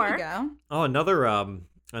bought it at There work. you go. Oh,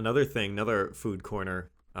 another thing, another food corner.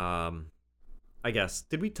 I guess.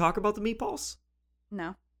 Did we talk about the meatballs?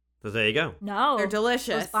 No, So there you go. No, they're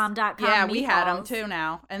delicious. Those bomb.com Yeah, we had them meatballs. too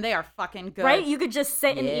now, and they are fucking good. Right? You could just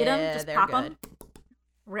sit and eat them, Yeah, just they're pop good. them.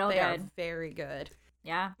 Real They are good. very good.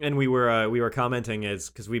 Yeah. And we were commenting as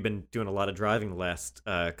because we've been doing a lot of driving the last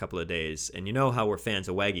couple of days, and you know how we're fans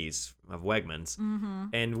of Weggies, of Wegmans,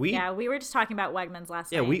 and we We were just talking about Wegmans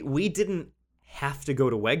last night. we didn't have to go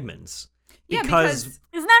to Wegmans Yeah, because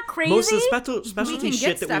Isn't that crazy? most of the we specialty can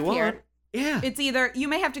shit get that we stuff want, here. yeah, It's either you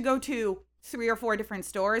may have to go to 3 or 4 different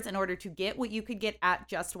stores in order to get what you could get at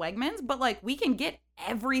just Wegmans, but like we can get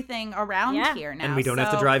everything around Yeah. here now. and we don't have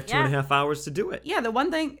to so- drive 2.5 yeah. hours to do it. Yeah, the one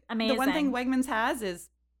thing Amazing. Wegmans has is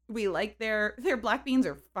we like their black beans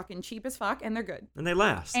are fucking cheap as fuck and they're good. And they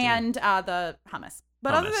last. And the hummus.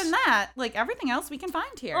 But other Hummus. than that, like everything else we can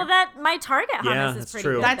find here. Well, that my Target hummus Yeah, is that's pretty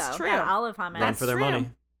true. good. That's though. true. That olive hummus. Run That's for their true. money.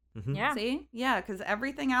 Mhm. Yeah. See? Yeah, because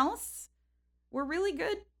everything else, we're really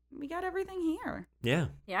good. We got everything here. Yeah,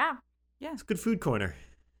 Yeah. it's a good food corner.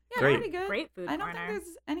 Yeah, Great. pretty good. Great food I don't corner. think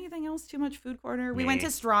there's anything else too much food corner. We Nah. went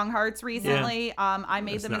to Strong Hearts recently. I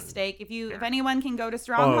made That's the not- mistake. If anyone can go to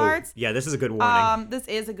Strong Hearts, yeah, this is a good warning. this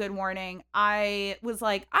is a good warning. I was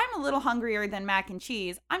like, I'm a little hungrier than mac and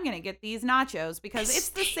cheese. I'm gonna get these nachos because it's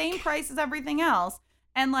the same price as everything else.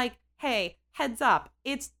 And like, hey, heads up,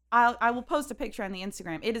 I will post a picture on the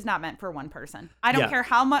Instagram. It is not meant for one person. I don't Yeah. care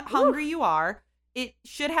how much hungry you are. It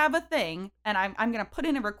should have a thing, and I'm gonna put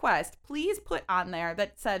in a request. Please put on there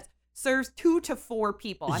that says serves 2 to 4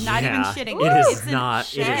 people. I'm not even Yeah, shitting. it you. is It's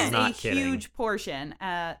not- it is not a kidding. huge portion.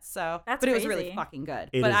 So That's but it was really crazy. fucking good.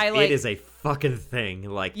 It but is, I like it is a fucking thing.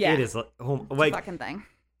 Like Yeah. it is like it's a like fucking thing.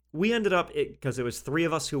 we ended up, because it was 3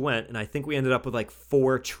 of us who went, and I think we ended up with like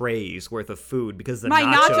 4 trays worth of food because My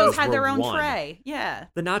nachos had were their own one. tray. Yeah.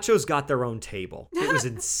 The nachos got their own table. It was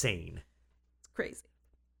insane. It's crazy.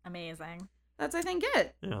 Amazing. That's, I think,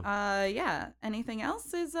 it. Yeah. Anything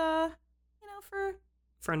else is, For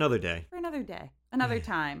another day. For another day. Another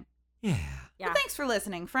time. Yeah. Well, thanks for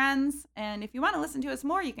listening, friends. And if you want to listen to us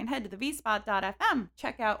more, you can head to the vspot.fm,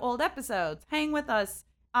 check out old episodes, hang with us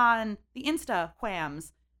on the Insta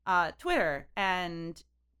whams, Twitter, and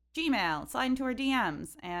Gmail, slide into our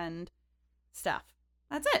DMs and stuff.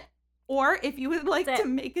 That's it. Or if you would like to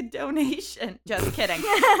make a donation, just kidding.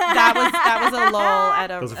 That was a lull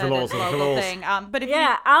at a local thing. But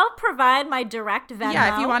if I'll provide my direct Venmo.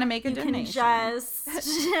 Yeah, if you want to make a donation, can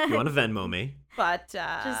just you want to Venmo me. But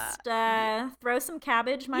just throw some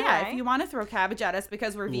cabbage my way. Yeah, if you want to throw cabbage at us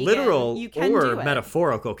because we're vegan, literal you can or do it.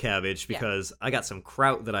 metaphorical cabbage, because I got some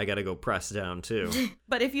kraut that I got to go press down too.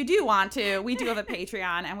 But if you do want to, we do have a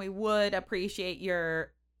Patreon, and we would appreciate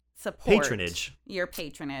your support. Your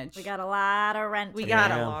patronage. We got a lot of rent. We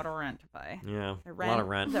got a lot of rent to pay. Yeah, a lot of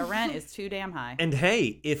rent. The rent is too damn high. And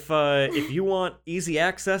hey, if you want easy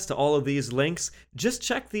access to all of these links, just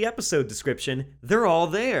check the episode description. They're all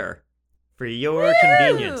there for your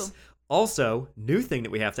convenience. Also, new thing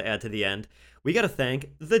that we have to add to the end, we got to thank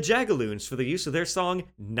the Jagaloons for the use of their song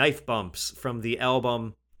Knife Bumps from the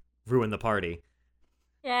album Ruin the Party.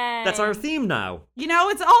 Yay. That's our theme now. You know,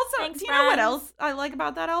 it's also, Thanks, do you know what friends. else I like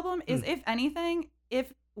about that album? Is if anything,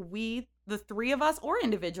 if we, the 3 of us, or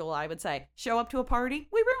individual, I would say, show up to a party,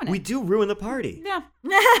 we ruin it. We do ruin the party. Yeah.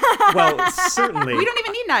 Well, certainly. We don't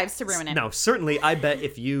even need knives to ruin it. No, certainly. I bet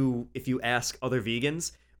if you ask other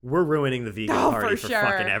vegans, we're ruining the vegan party for sure.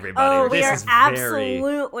 fucking everybody. Oh, this we are is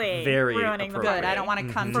absolutely very ruining the appropriate. Good. I don't want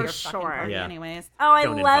to come to For your fucking sure. party Yeah. anyways. Oh, I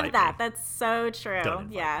Don't love invite that. me. That's so true. Don't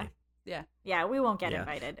invite Yeah. me. Yeah, we won't get Yeah.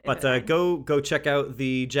 invited. But go check out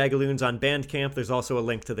the Jagaloons on Bandcamp. There's also a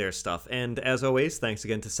link to their stuff. And as always, thanks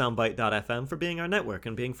again to Soundbite.fm for being our network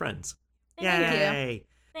and being friends. Thank Yay!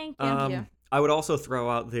 Thank you. I would also throw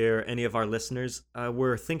out there, any of our listeners,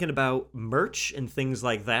 we're thinking about merch and things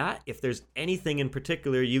like that. If there's anything in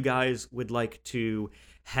particular you guys would like to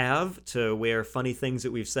have to wear funny things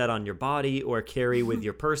that we've said on your body or carry with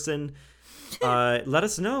your person, let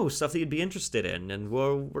us know stuff that you'd be interested in, and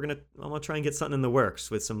I'm gonna try and get something in the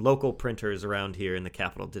works with some local printers around here in the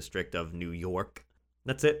Capital District of New York.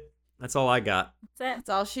 That's it. That's all I got. That's it. That's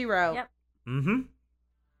all she wrote. Yep. Mm-hmm.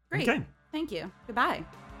 Great. Okay. Thank you. Goodbye.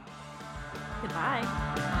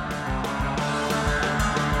 Goodbye.